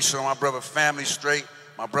 I'm going to make sure my brother's family's straight,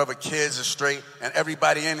 my brother's kids are straight, and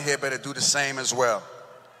everybody in here better do the same as well.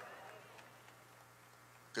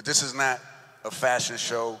 Because this is not a fashion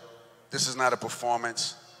show. This is not a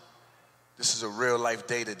performance. This is a real life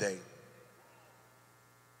day-to-day.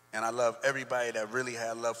 And I love everybody that really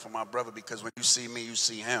had love for my brother because when you see me, you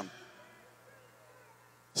see him.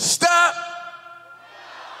 Stop!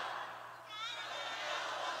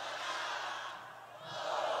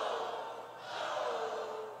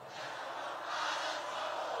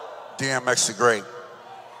 DMX the Great.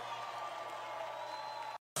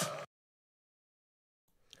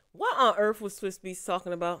 What on earth was Swiss Beats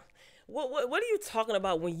talking about? What are you talking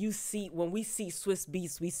about when we see Swiss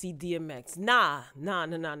Beats, we see DMX? Nah.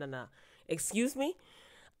 Excuse me?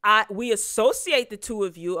 We associate the two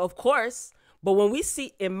of you, of course, but when we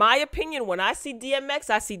see, in my opinion, when I see DMX,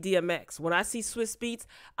 I see DMX. When I see Swiss Beats,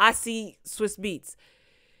 I see Swiss Beats.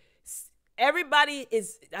 Everybody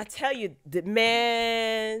is, I tell you,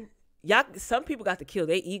 man, some people got to kill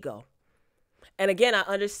their ego. And again, I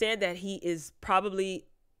understand that he is probably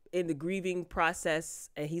in the grieving process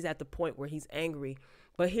and he's at the point where he's angry.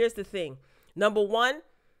 But here's the thing. Number one,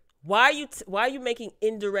 why are you making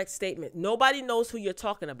indirect statement? Nobody knows who you're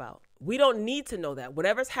talking about. We don't need to know that.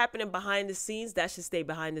 Whatever's happening behind the scenes, that should stay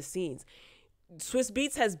behind the scenes. Swiss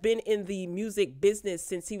Beats has been in the music business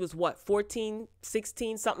since he was what, 14,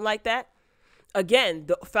 16, something like that. Again,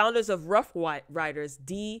 the founders of Rough Riders,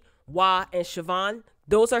 D, Wah, and Siobhan,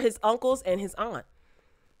 those are his uncles and his aunt.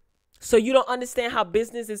 So you don't understand how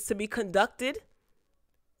business is to be conducted.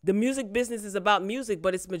 The music business is about music,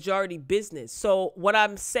 but it's majority business. So what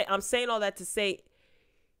I'm saying all that to say,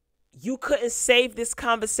 you couldn't save this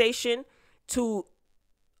conversation to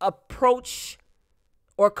approach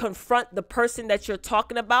or confront the person that you're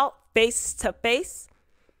talking about face to face.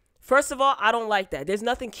 First of all, I don't like that. There's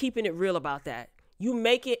nothing keeping it real about that. You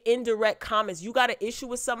make it indirect comments. You got an issue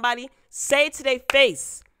with somebody, say it to their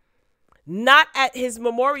face. Not at his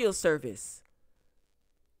memorial service.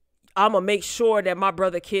 I'm going to make sure that my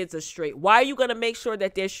brother kids are straight. Why are you going to make sure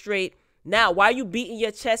that they're straight now? Why are you beating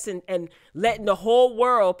your chest and letting the whole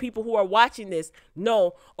world, people who are watching this,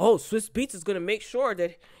 know, oh, Swiss Beats is going to make sure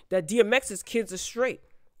that DMX's kids are straight.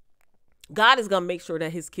 God is going to make sure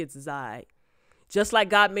that his kids is all right. Just like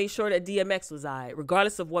God made sure that DMX was all right,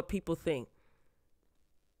 regardless of what people think.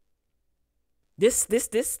 This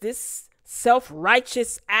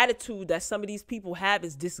self-righteous attitude that some of these people have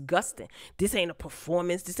is disgusting. This ain't a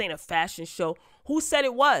performance. This ain't a fashion show. Who said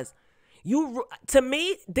it was? To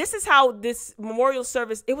me, this is how this memorial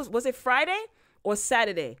service, was it Friday or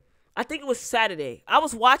Saturday? I think it was Saturday. I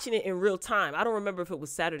was watching it in real time. I don't remember if it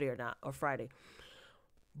was Saturday or not, or Friday.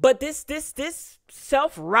 But this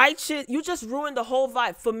self-righteous, you just ruined the whole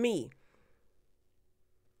vibe for me.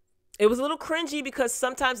 It was a little cringy because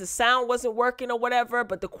sometimes the sound wasn't working or whatever,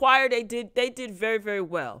 but the choir, they did very, very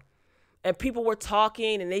well. And people were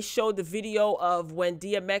talking, and they showed the video of when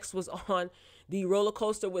DMX was on the roller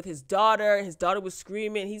coaster with his daughter, and his daughter was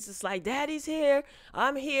screaming. He's just like, Daddy's here,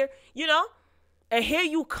 I'm here, you know? And here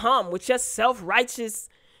you come with your self-righteous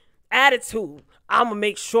attitude. I'm going to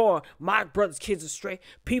make sure my brother's kids are straight.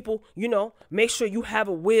 People, you know, make sure you have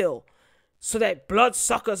a will so that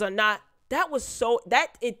bloodsuckers are not.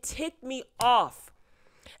 It ticked me off.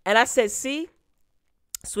 And I said, see,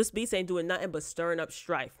 Swiss Beats ain't doing nothing but stirring up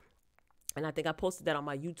strife. And I think I posted that on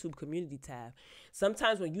my YouTube community tab.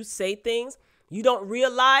 Sometimes when you say things, you don't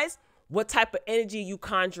realize what type of energy you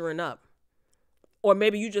conjuring up. Or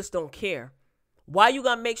maybe you just don't care. Why you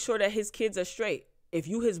gonna make sure that his kids are straight? If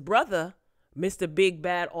you his brother, Mr. Big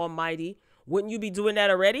Bad Almighty, wouldn't you be doing that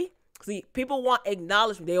already? See, people want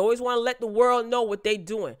acknowledgement. They always want to let the world know what they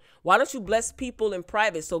doing. Why don't you bless people in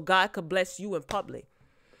private so God could bless you in public?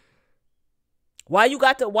 What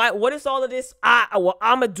is all of this? I'm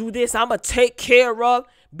going to do this. I'm going to take care of.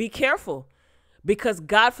 Be careful. Because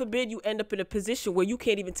God forbid you end up in a position where you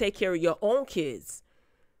can't even take care of your own kids.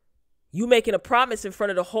 You making a promise in front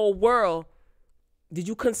of the whole world. Did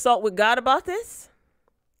you consult with God about this?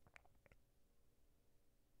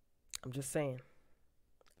 I'm just saying.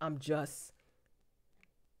 I'm just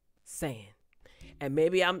saying. And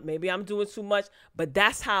maybe I'm doing too much, but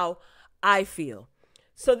that's how I feel.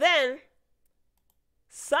 So then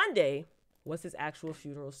Sunday was his actual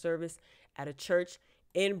funeral service at a church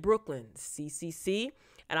in Brooklyn, CCC.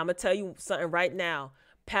 And I'm going to tell you something right now.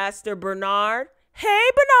 Pastor Bernard, hey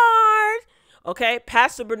Bernard. Okay,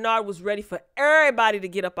 Pastor Bernard was ready for everybody to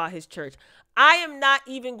get up out his church. I am not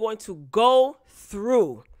even going to go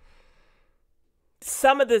through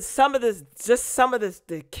some of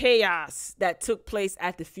the chaos that took place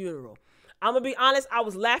at the funeral. I'm going to be honest, I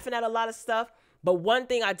was laughing at a lot of stuff, but one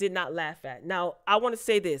thing I did not laugh at. Now, I want to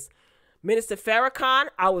say this. Minister Farrakhan,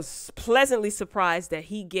 I was pleasantly surprised that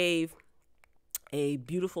he gave a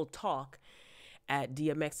beautiful talk at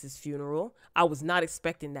DMX's funeral. I was not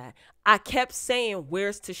expecting that. I kept saying,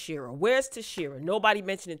 where's Tashira? Where's Tashira? Nobody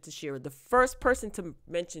mentioned Tashira. The first person to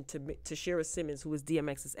mention Tashira Simmons, who was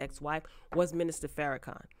DMX's ex-wife, was Minister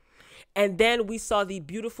Farrakhan. And then we saw the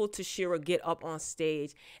beautiful Tashira get up on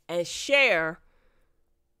stage and share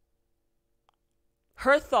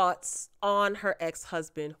her thoughts on her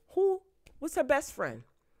ex-husband, who was her best friend.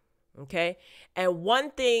 Okay? And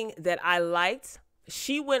one thing that I liked,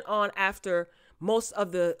 she went on after most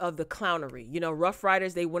of the clownery. You know, Rough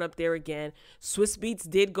Riders, they went up there again. Swiss Beats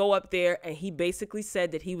did go up there, and he basically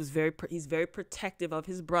said that he's very protective of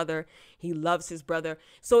his brother. He loves his brother.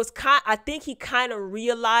 So I think he kind of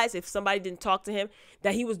realized, if somebody didn't talk to him,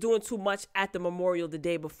 that he was doing too much at the memorial the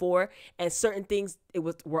day before, and certain things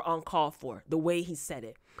were uncalled for, the way he said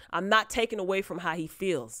it. I'm not taking away from how he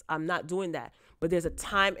feels. I'm not doing that. But there's a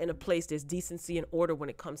time and a place. There's decency and order when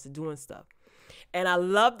it comes to doing stuff. And I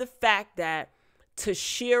love the fact that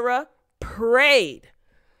Tashira prayed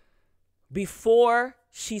before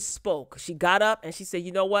she spoke. She got up and she said,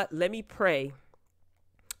 you know what? Let me pray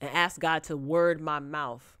and ask God to word my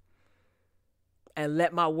mouth and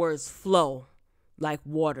let my words flow like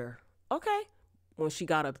water. Okay. When she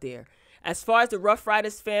got up there. As far as the Rough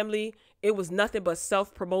Riders family, it was nothing but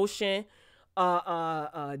self-promotion. D,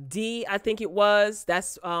 I think it was.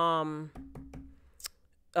 That's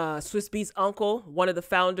Swiss Beats' uncle, one of the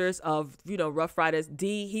founders of, Rough Riders.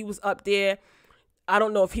 D, he was up there. I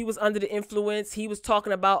don't know if he was under the influence. He was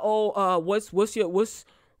talking about, what's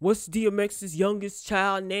DMX's youngest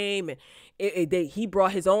child name? And he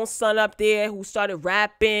brought his own son up there who started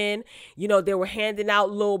rapping. They were handing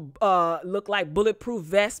out little, look like bulletproof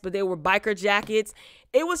vests, but they were biker jackets.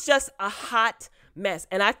 It was just a hot mess.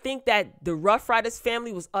 And I think that the Rough Riders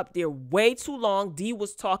family was up there way too long. D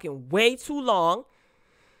was talking way too long.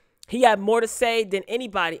 He had more to say than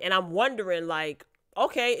anybody. And I'm wondering, like,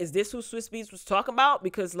 okay, is this who Swiss Beats was talking about?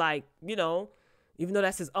 Because, like, even though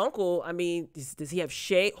that's his uncle, I mean, does he have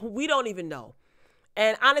shade? We don't even know.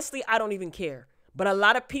 And honestly, I don't even care. But a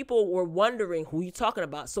lot of people were wondering who you're talking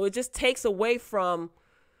about. So it just takes away from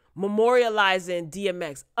memorializing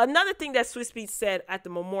DMX. Another thing that Swiss Beats said at the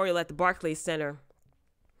memorial at the Barclays Center,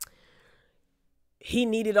 he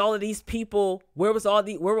needed all of these people. Where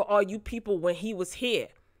were all you people when he was here?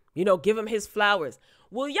 Give him his flowers.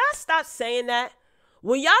 Will y'all stop saying that?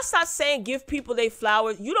 Will y'all stop saying give people their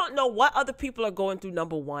flowers? You don't know what other people are going through,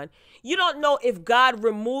 number one. You don't know if God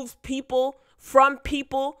removes people from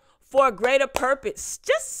people for a greater purpose.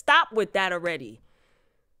 Just stop with that already.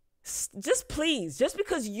 Just please, just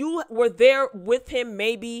because you were there with him,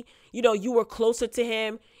 maybe, you were closer to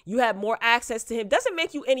him, you had more access to him, doesn't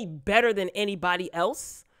make you any better than anybody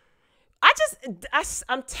else.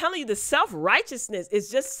 I'm telling you, the self-righteousness is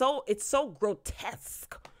just it's so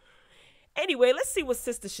grotesque. Anyway, let's see what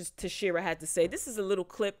Sister Tashira had to say. This is a little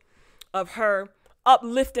clip of her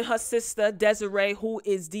uplifting her sister, Desiree, who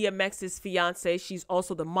is DMX's fiance. She's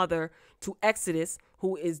also the mother to Exodus,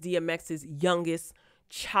 who is DMX's youngest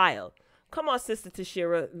child. Come on, Sister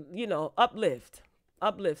Tashira, uplift.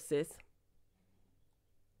 Uplift, sis.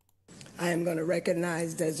 I am going to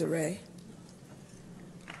recognize Desiree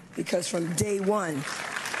because from day one,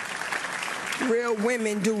 real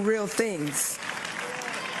women do real things.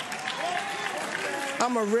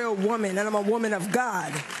 I'm a real woman, and I'm a woman of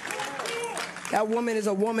God. That woman is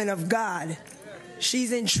a woman of God.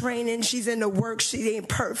 She's in training, she's in the work, she ain't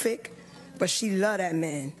perfect, but she love that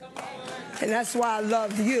man. And that's why I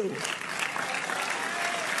love you.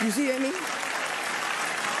 You see what I mean?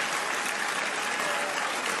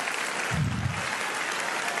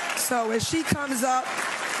 So as she comes up,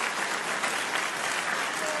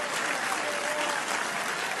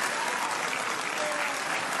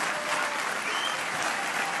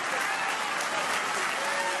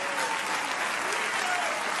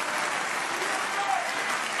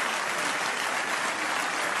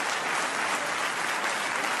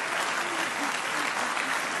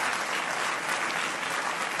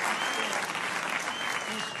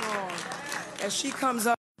 she comes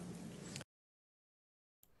up.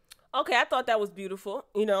 Okay, I thought that was beautiful,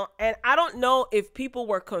 and I don't know if people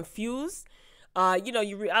were confused. I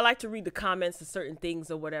like to read the comments of certain things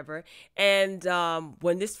or whatever. And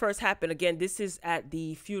when this first happened, again, this is at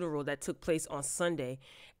the funeral that took place on Sunday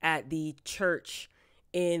at the church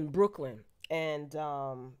in Brooklyn, and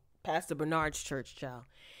Pastor Bernard's church, child.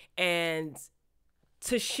 And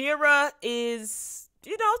Tashira is,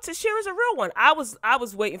 Tashira's a real one. I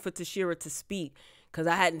was waiting for Tashira to speak because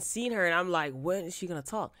I hadn't seen her, and I'm like, when is she gonna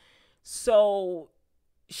talk? So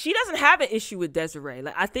she doesn't have an issue with Desiree.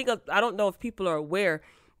 Like, I don't know if people are aware,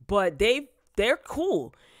 but they're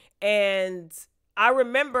cool. And I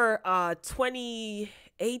remember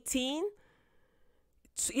 2018,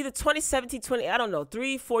 either 2017, I don't know,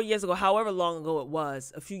 3-4 years ago, however long ago it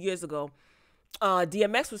was, a few years ago,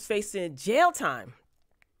 DMX was facing jail time,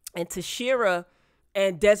 and Tashira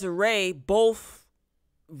and Desiree both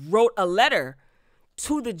wrote a letter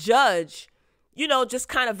to the judge, just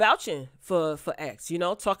kind of vouching for X,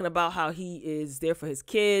 talking about how he is there for his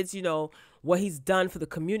kids, what he's done for the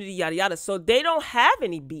community, yada, yada. So they don't have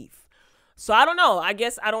any beef. So I don't know. I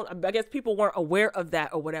guess people weren't aware of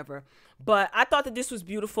that or whatever. But I thought that this was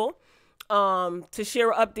beautiful.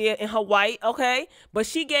 Tashira up there in her white, okay? But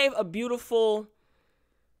she gave a beautiful,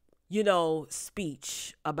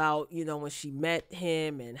 speech about, when she met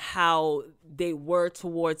him and how they were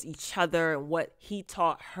towards each other and what he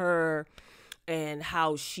taught her, and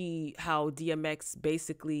how DMX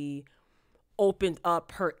basically opened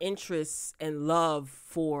up her interests and love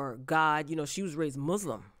for God. She was raised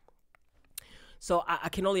Muslim. So I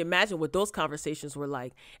can only imagine what those conversations were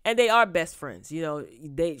like. And they are best friends.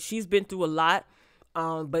 She's been through a lot,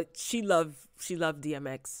 but she loved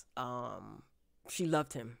DMX. she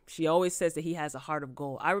loved him. She always says that he has a heart of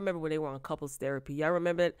gold. I remember when they were on couples therapy. Y'all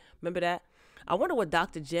remember that? I wonder what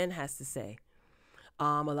Dr. Jen has to say.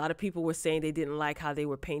 A lot of people were saying they didn't like how they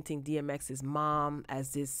were painting DMX's mom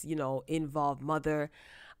as this, you know, involved mother.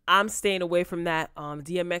 I'm staying away from that.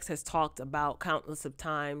 DMX has talked about countless of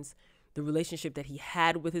times the relationship that he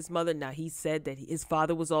had with his mother. Now, he said that his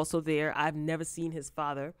father was also there. I've never seen his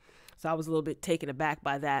father, so I was a little bit taken aback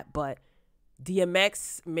by that. But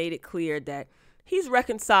DMX made it clear that he's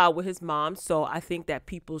reconciled with his mom, so I think that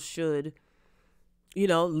people should, you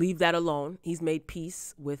know, leave that alone. He's made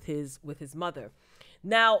peace with his mother.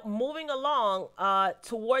 Now, moving along,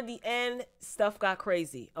 toward the end, stuff got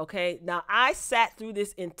crazy, okay? Now, I sat through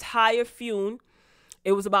this entire fume.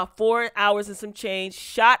 It was about 4 hours and some change.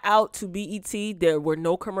 Shout out to BET. There were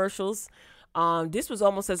no commercials. This was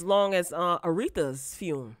almost as long as Aretha's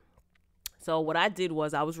fume. So what I did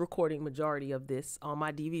was I was recording majority of this on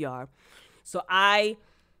my DVR. So I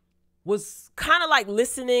was kind of like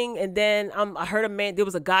listening, and then I heard a man, there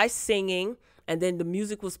was a guy singing, and then the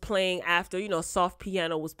music was playing after, you know, soft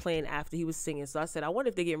piano was playing after he was singing. So I said, I wonder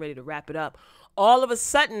if they're getting ready to wrap it up. All of a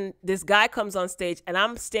sudden, this guy comes on stage, and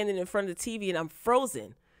I'm standing in front of the TV, and I'm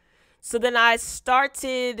frozen. So then I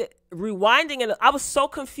started rewinding, and I was so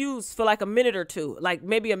confused for like a minute or two, like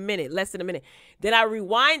maybe a minute, less than a minute. Then I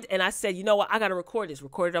rewind, and I said, you know what? I got to record this.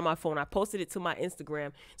 Recorded on my phone. I posted it to my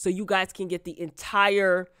Instagram so you guys can get the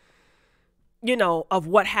entire, you know, of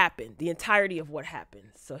what happened, the entirety of what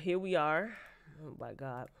happened. So here we are. Oh, my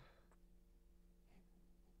God.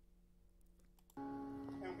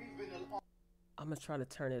 I'm going to try to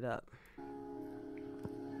turn it up.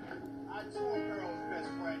 I too am Earl's best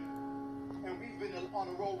friend, and we've been on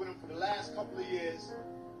the road with him for the last couple of years.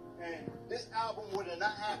 And this album would have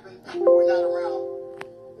not happened if we were not around.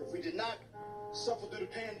 If we did not suffer through the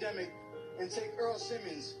pandemic and take Earl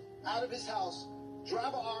Simmons out of his house,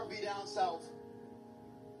 drive an RV down south,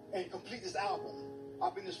 and complete this album.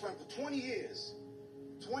 I've been his friend for 20 years.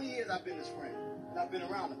 20 years I've been his friend, and I've been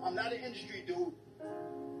around him. I'm not an industry dude,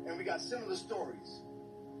 and we got similar stories.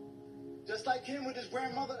 Just like him with his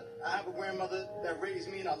grandmother, I have a grandmother that raised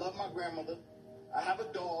me, and I love my grandmother. I have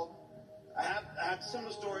a dog. I have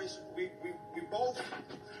similar stories. We both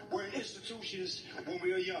were in institutions when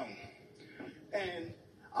we were young. And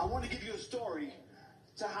I want to give you a story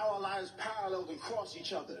to how our lives paralleled and crossed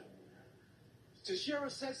each other. Tashira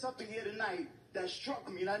said something here tonight that struck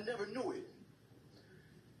me, and I never knew it.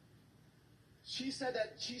 She said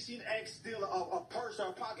that she seen X steal a purse or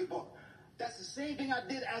a pocketbook. That's the same thing I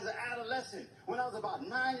did as an adolescent when I was about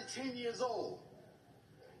 9 to 10 years old.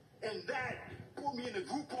 And that put me in the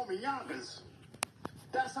group home in Yonkers.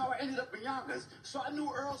 That's how I ended up in Yonkers. So I knew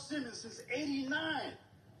Earl Simmons since '89.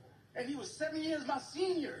 And he was 7 years my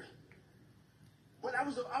senior. But I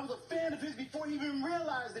was a fan of his before he even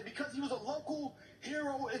realized it, because he was a local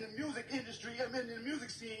hero in the music industry, I mean in the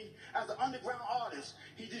music scene as an underground artist.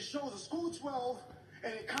 He did shows at School 12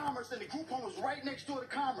 and in Commerce, and the group home was right next door to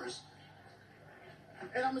Commerce.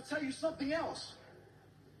 And I'm going to tell you something else.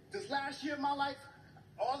 This last year of my life,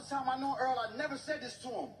 all the time I know Earl, I never said this to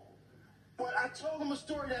him. But I told him a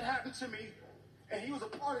story that happened to me, and he was a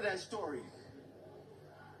part of that story.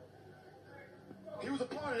 He was a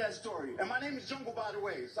part of that story. And my name is Jungle, by the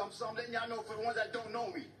way. So I'm letting y'all know for the ones that don't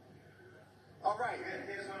know me. All right.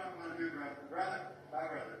 Here's what I'm going to do, brother. Brother, my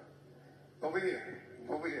brother. Over here.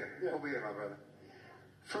 Over here. Yeah. Over here, my brother.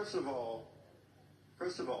 First of all,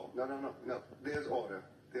 no. There's order.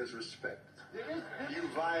 There's respect. You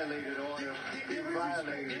violated order. You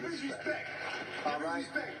violated respect. All right?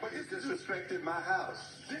 But you disrespected my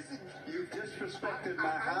house. You disrespected my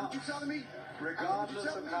house. You telling me? Regardless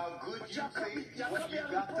of how good you say, what you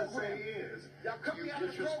got to say is, you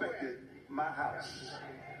disrespected my house.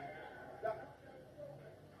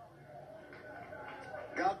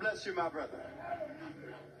 God bless you, my brother.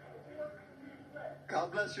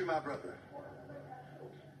 God bless you, my brother.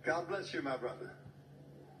 God bless you, my brother.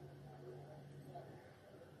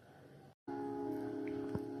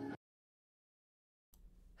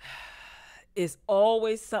 It's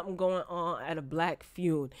always something going on at a black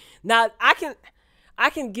feud. Now, I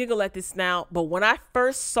can giggle at this now, but when I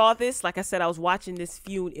first saw this, like I said, I was watching this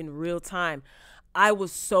feud in real time. I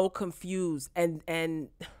was so confused, and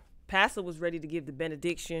Pastor was ready to give the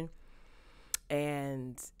benediction,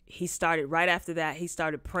 and he started right after that. He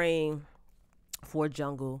started praying for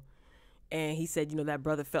Jungle, and he said, you know, that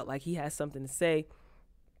brother felt like he had something to say.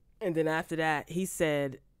 And then after that, he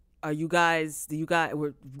said, now it's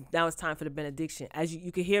time for the benediction. As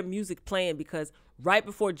you could hear music playing, because right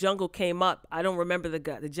before Jungle came up, I don't remember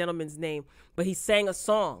the gentleman's name, but he sang a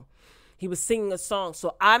song. He was singing a song.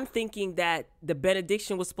 So I'm thinking that the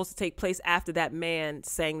benediction was supposed to take place after that man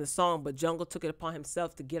sang the song, but Jungle took it upon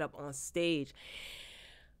himself to get up on stage.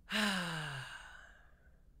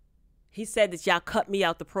 He said that y'all cut me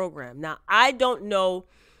out the program. Now, I don't know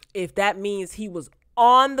if that means he was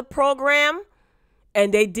on the program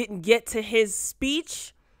and they didn't get to his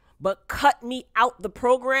speech, but cut me out the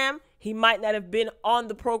program. He might not have been on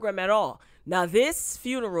the program at all. Now, this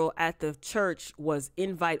funeral at the church was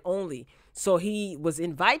invite only. So he was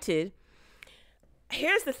invited.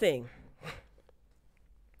 Here's the thing.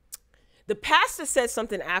 The pastor said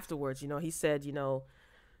something afterwards. You know, he said, you know,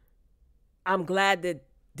 I'm glad that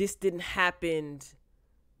this didn't happen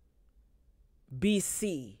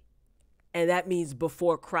BC. And that means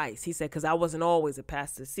before Christ. He said, because I wasn't always a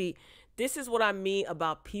pastor. See, this is what I mean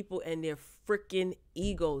about people and their freaking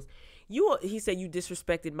egos. He said, you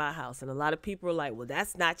disrespected my house. And a lot of people are like, well,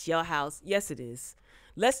 that's not your house. Yes, it is.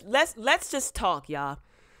 Let's just talk, y'all.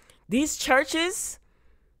 These churches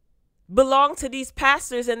belong to these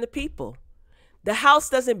pastors and the people. The house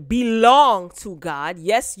doesn't belong to God.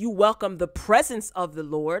 Yes, you welcome the presence of the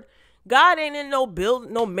Lord. God ain't in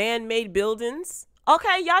no man-made buildings.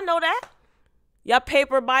 Okay, y'all know that. Y'all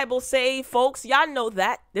paper Bible saved folks. Y'all know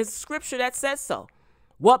that. There's a scripture that says so.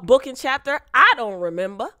 What book and chapter? I don't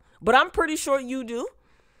remember. But I'm pretty sure you do.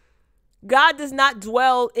 God does not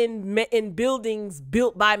dwell in buildings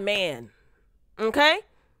built by man. Okay?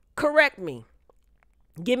 Correct me.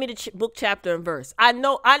 Give me the book, chapter, and verse. I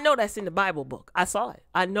know that's in the Bible book. I saw it.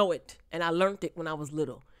 I know it. And I learned it when I was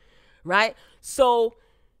little. Right? So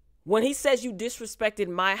when he says you disrespected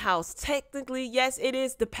my house, technically, yes, it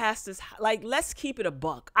is the pastor's. Like, let's keep it a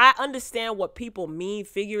buck. I understand what people mean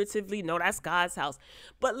figuratively. No, that's God's house.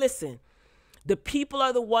 But listen. The people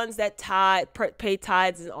are the ones that pay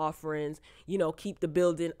tithes and offerings, you know, keep the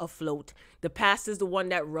building afloat. The pastor's the one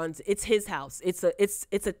that runs. It's his house. It's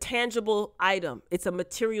a tangible item. It's a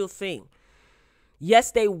material thing.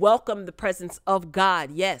 Yes, they welcome the presence of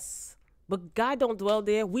God. Yes. But God don't dwell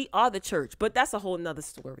there. We are the church. But that's a whole nother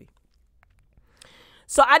story.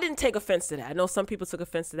 So I didn't take offense to that. I know some people took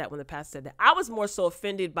offense to that when the pastor said that. I was more so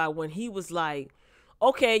offended by when he was like,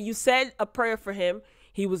 okay, you said a prayer for him.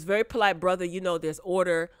 He was very polite, brother. You know, there's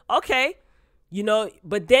order. Okay. You know,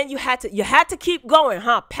 but then you had to keep going,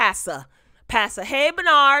 huh? Pastor. Hey,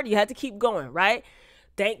 Bernard, you had to keep going, right?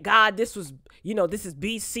 Thank God this was, you know, this is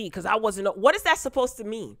BC because I wasn't. What is that supposed to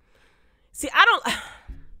mean? See, I don't.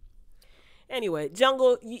 Anyway,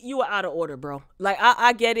 Jungle, you were out of order, bro. Like,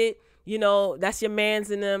 I get it. You know, that's your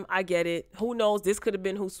mans in them. I get it. Who knows? This could have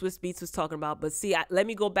been who Swiss Beats was talking about. But see, let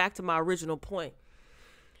me go back to my original point.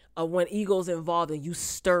 When ego's involved and you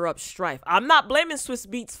stir up strife. I'm not blaming Swiss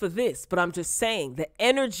Beats for this, but I'm just saying the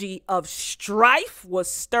energy of strife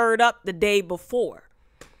was stirred up the day before.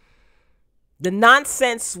 The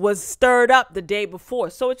nonsense was stirred up the day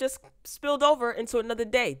before. So it just spilled over into another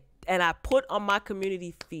day. And I put on my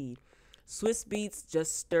community feed, Swiss Beats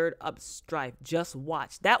just stirred up strife. Just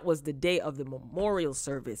watch. That was the day of the memorial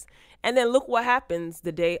service. And then look what happens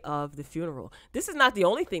the day of the funeral. This is not the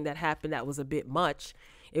only thing that happened that was a bit much.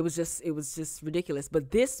 It was just ridiculous.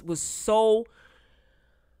 But this was so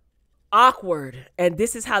awkward. And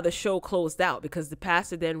this is how the show closed out, because the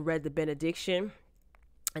pastor then read the benediction.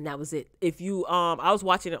 And that was it. If you, I was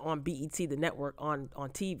watching it on BET, the network on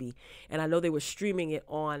TV. And I know they were streaming it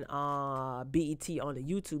on BET on the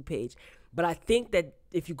YouTube page. But I think that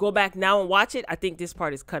if you go back now and watch it, I think this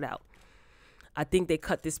part is cut out. I think they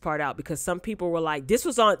cut this part out because some people were like,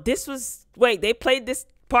 wait, they played this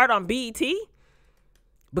part on BET?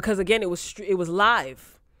 Because again, it was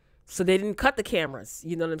live. So they didn't cut the cameras.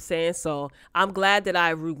 You know what I'm saying? So I'm glad that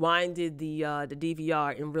I rewinded the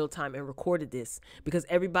DVR in real time and recorded this, because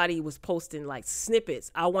everybody was posting like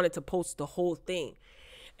snippets. I wanted to post the whole thing.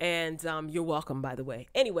 And you're welcome, by the way.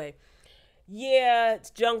 Anyway, yeah,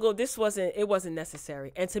 Jungle, it wasn't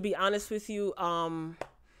necessary. And to be honest with you,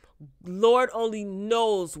 Lord only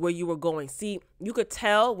knows where you were going. See, you could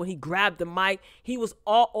tell when he grabbed the mic, he was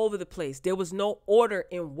all over the place. There was no order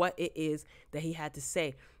in what it is that he had to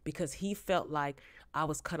say, because he felt like I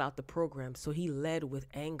was cut out the program. So he led with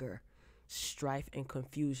anger, strife, and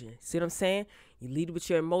confusion. See what I'm saying? You lead with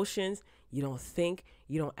your emotions. You don't think.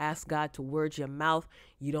 You don't ask God to word your mouth.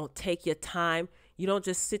 You don't take your time. You don't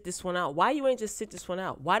just sit this one out. Why you ain't just sit this one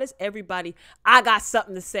out? Why does everybody, I got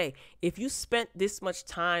something to say. If you spent this much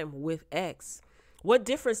time with X, what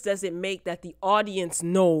difference does it make that the audience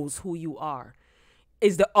knows who you are?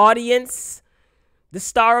 Is the audience the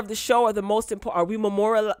star of the show or the most important? Are we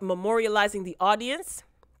memorializing the audience,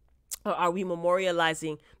 or are we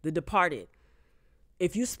memorializing the departed?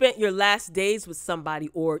 if you spent your last days with somebody,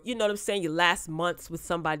 or, you know what I'm saying, your last months with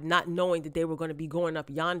somebody, not knowing that they were going to be going up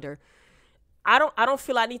yonder, I don't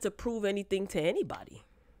feel I need to prove anything to anybody.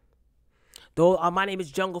 Though my name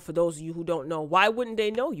is Jungle, for those of you who don't know. Why wouldn't they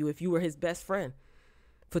know you if you were his best friend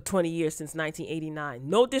for 20 years since 1989?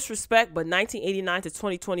 No disrespect, but 1989 to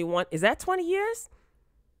 2021, is that 20 years?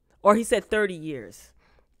 Or he said 30 years.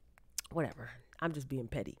 Whatever. I'm just being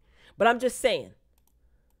petty. But I'm just saying.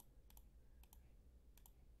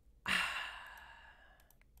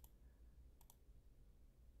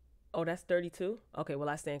 Oh, that's 32? Okay, well,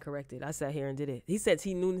 I stand corrected. I sat here and did it. He said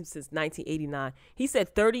he knew him since 1989. He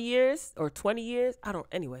said 30 years or 20 years.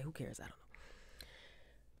 Anyway, who cares? I don't know.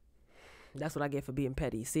 That's what I get for being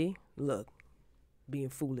petty. See? Look, being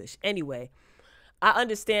foolish. Anyway, I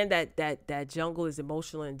understand that Jungle is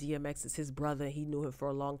emotional and DMX is his brother. He knew him for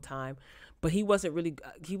a long time, but he wasn't really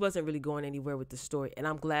going anywhere with the story. And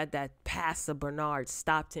I'm glad that Pastor Bernard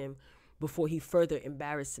stopped him before he further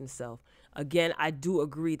embarrassed himself. Again, I do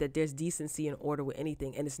agree that there's decency and order with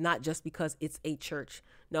anything, and it's not just because it's a church.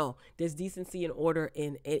 No, there's decency and order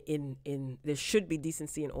in there should be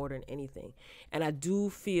decency and order in anything. And I do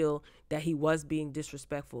feel that he was being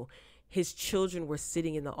disrespectful. His children were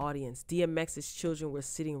sitting in the audience. DMX's children were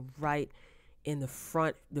sitting right in the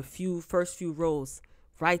front, the first few rows,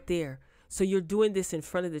 right there. So you're doing this in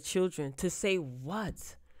front of the children to say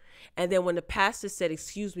what? And then when the pastor said,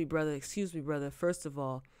 excuse me, brother, first of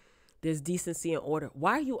all, there's decency and order.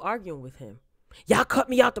 Why are you arguing with him? Y'all cut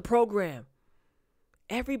me out the program.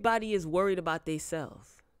 Everybody is worried about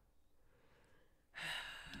themselves.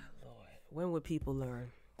 Lord, when would people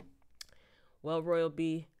learn? Well, Royal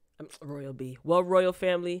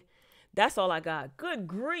family, that's all I got. Good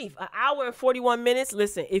grief. 1 hour and 41 minutes.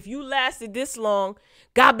 Listen, if you lasted this long,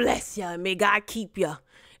 God bless you and may God keep you.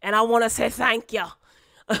 And I want to say thank you.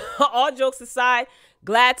 All jokes aside,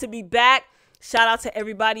 glad to be back. Shout out to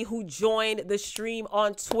everybody who joined the stream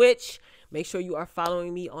on Twitch. Make sure you are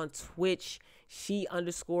following me on Twitch.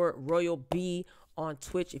 She_Royal_B on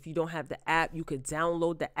Twitch. If you don't have the app, you could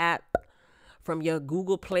download the app from your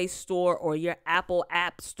Google Play Store or your Apple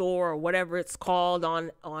App Store or whatever it's called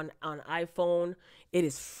on iPhone. It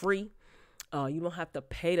is free. You don't have to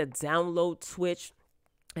pay to download Twitch.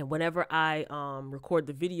 And whenever I record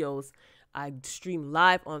the videos, I stream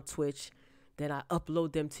live on Twitch. Then I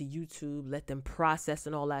upload them to YouTube, let them process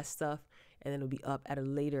and all that stuff, and then it'll be up at a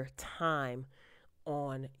later time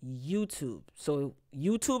on YouTube. So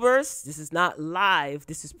YouTubers, this is not live.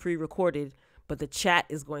 This is pre-recorded, but the chat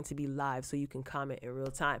is going to be live so you can comment in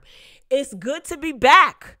real time. It's good to be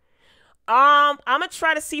back. I'm going to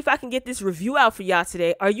try to see if I can get this review out for y'all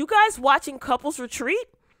today. Are you guys watching Couples Retreat?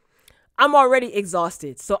 I'm already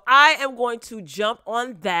exhausted, so I am going to jump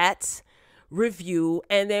on that review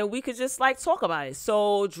and then we could just talk about it.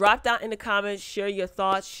 So drop down in the comments, share your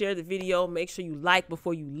thoughts, share the video, make sure you like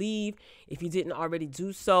before you leave if you didn't already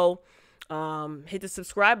do so. Hit the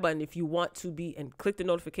subscribe button if you want to be, and click the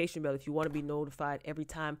notification bell if you want to be notified every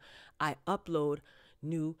time I upload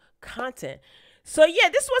new content. So yeah,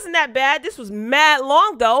 this wasn't that bad. This was mad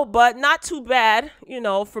long though, but not too bad, you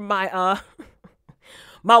know, for my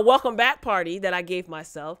my welcome back party that I gave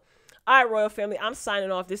myself. All right, Royal family, I'm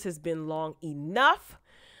signing off. This has been long enough.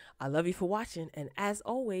 I love you for watching. And as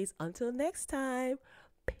always, until next time,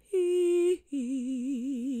 peace.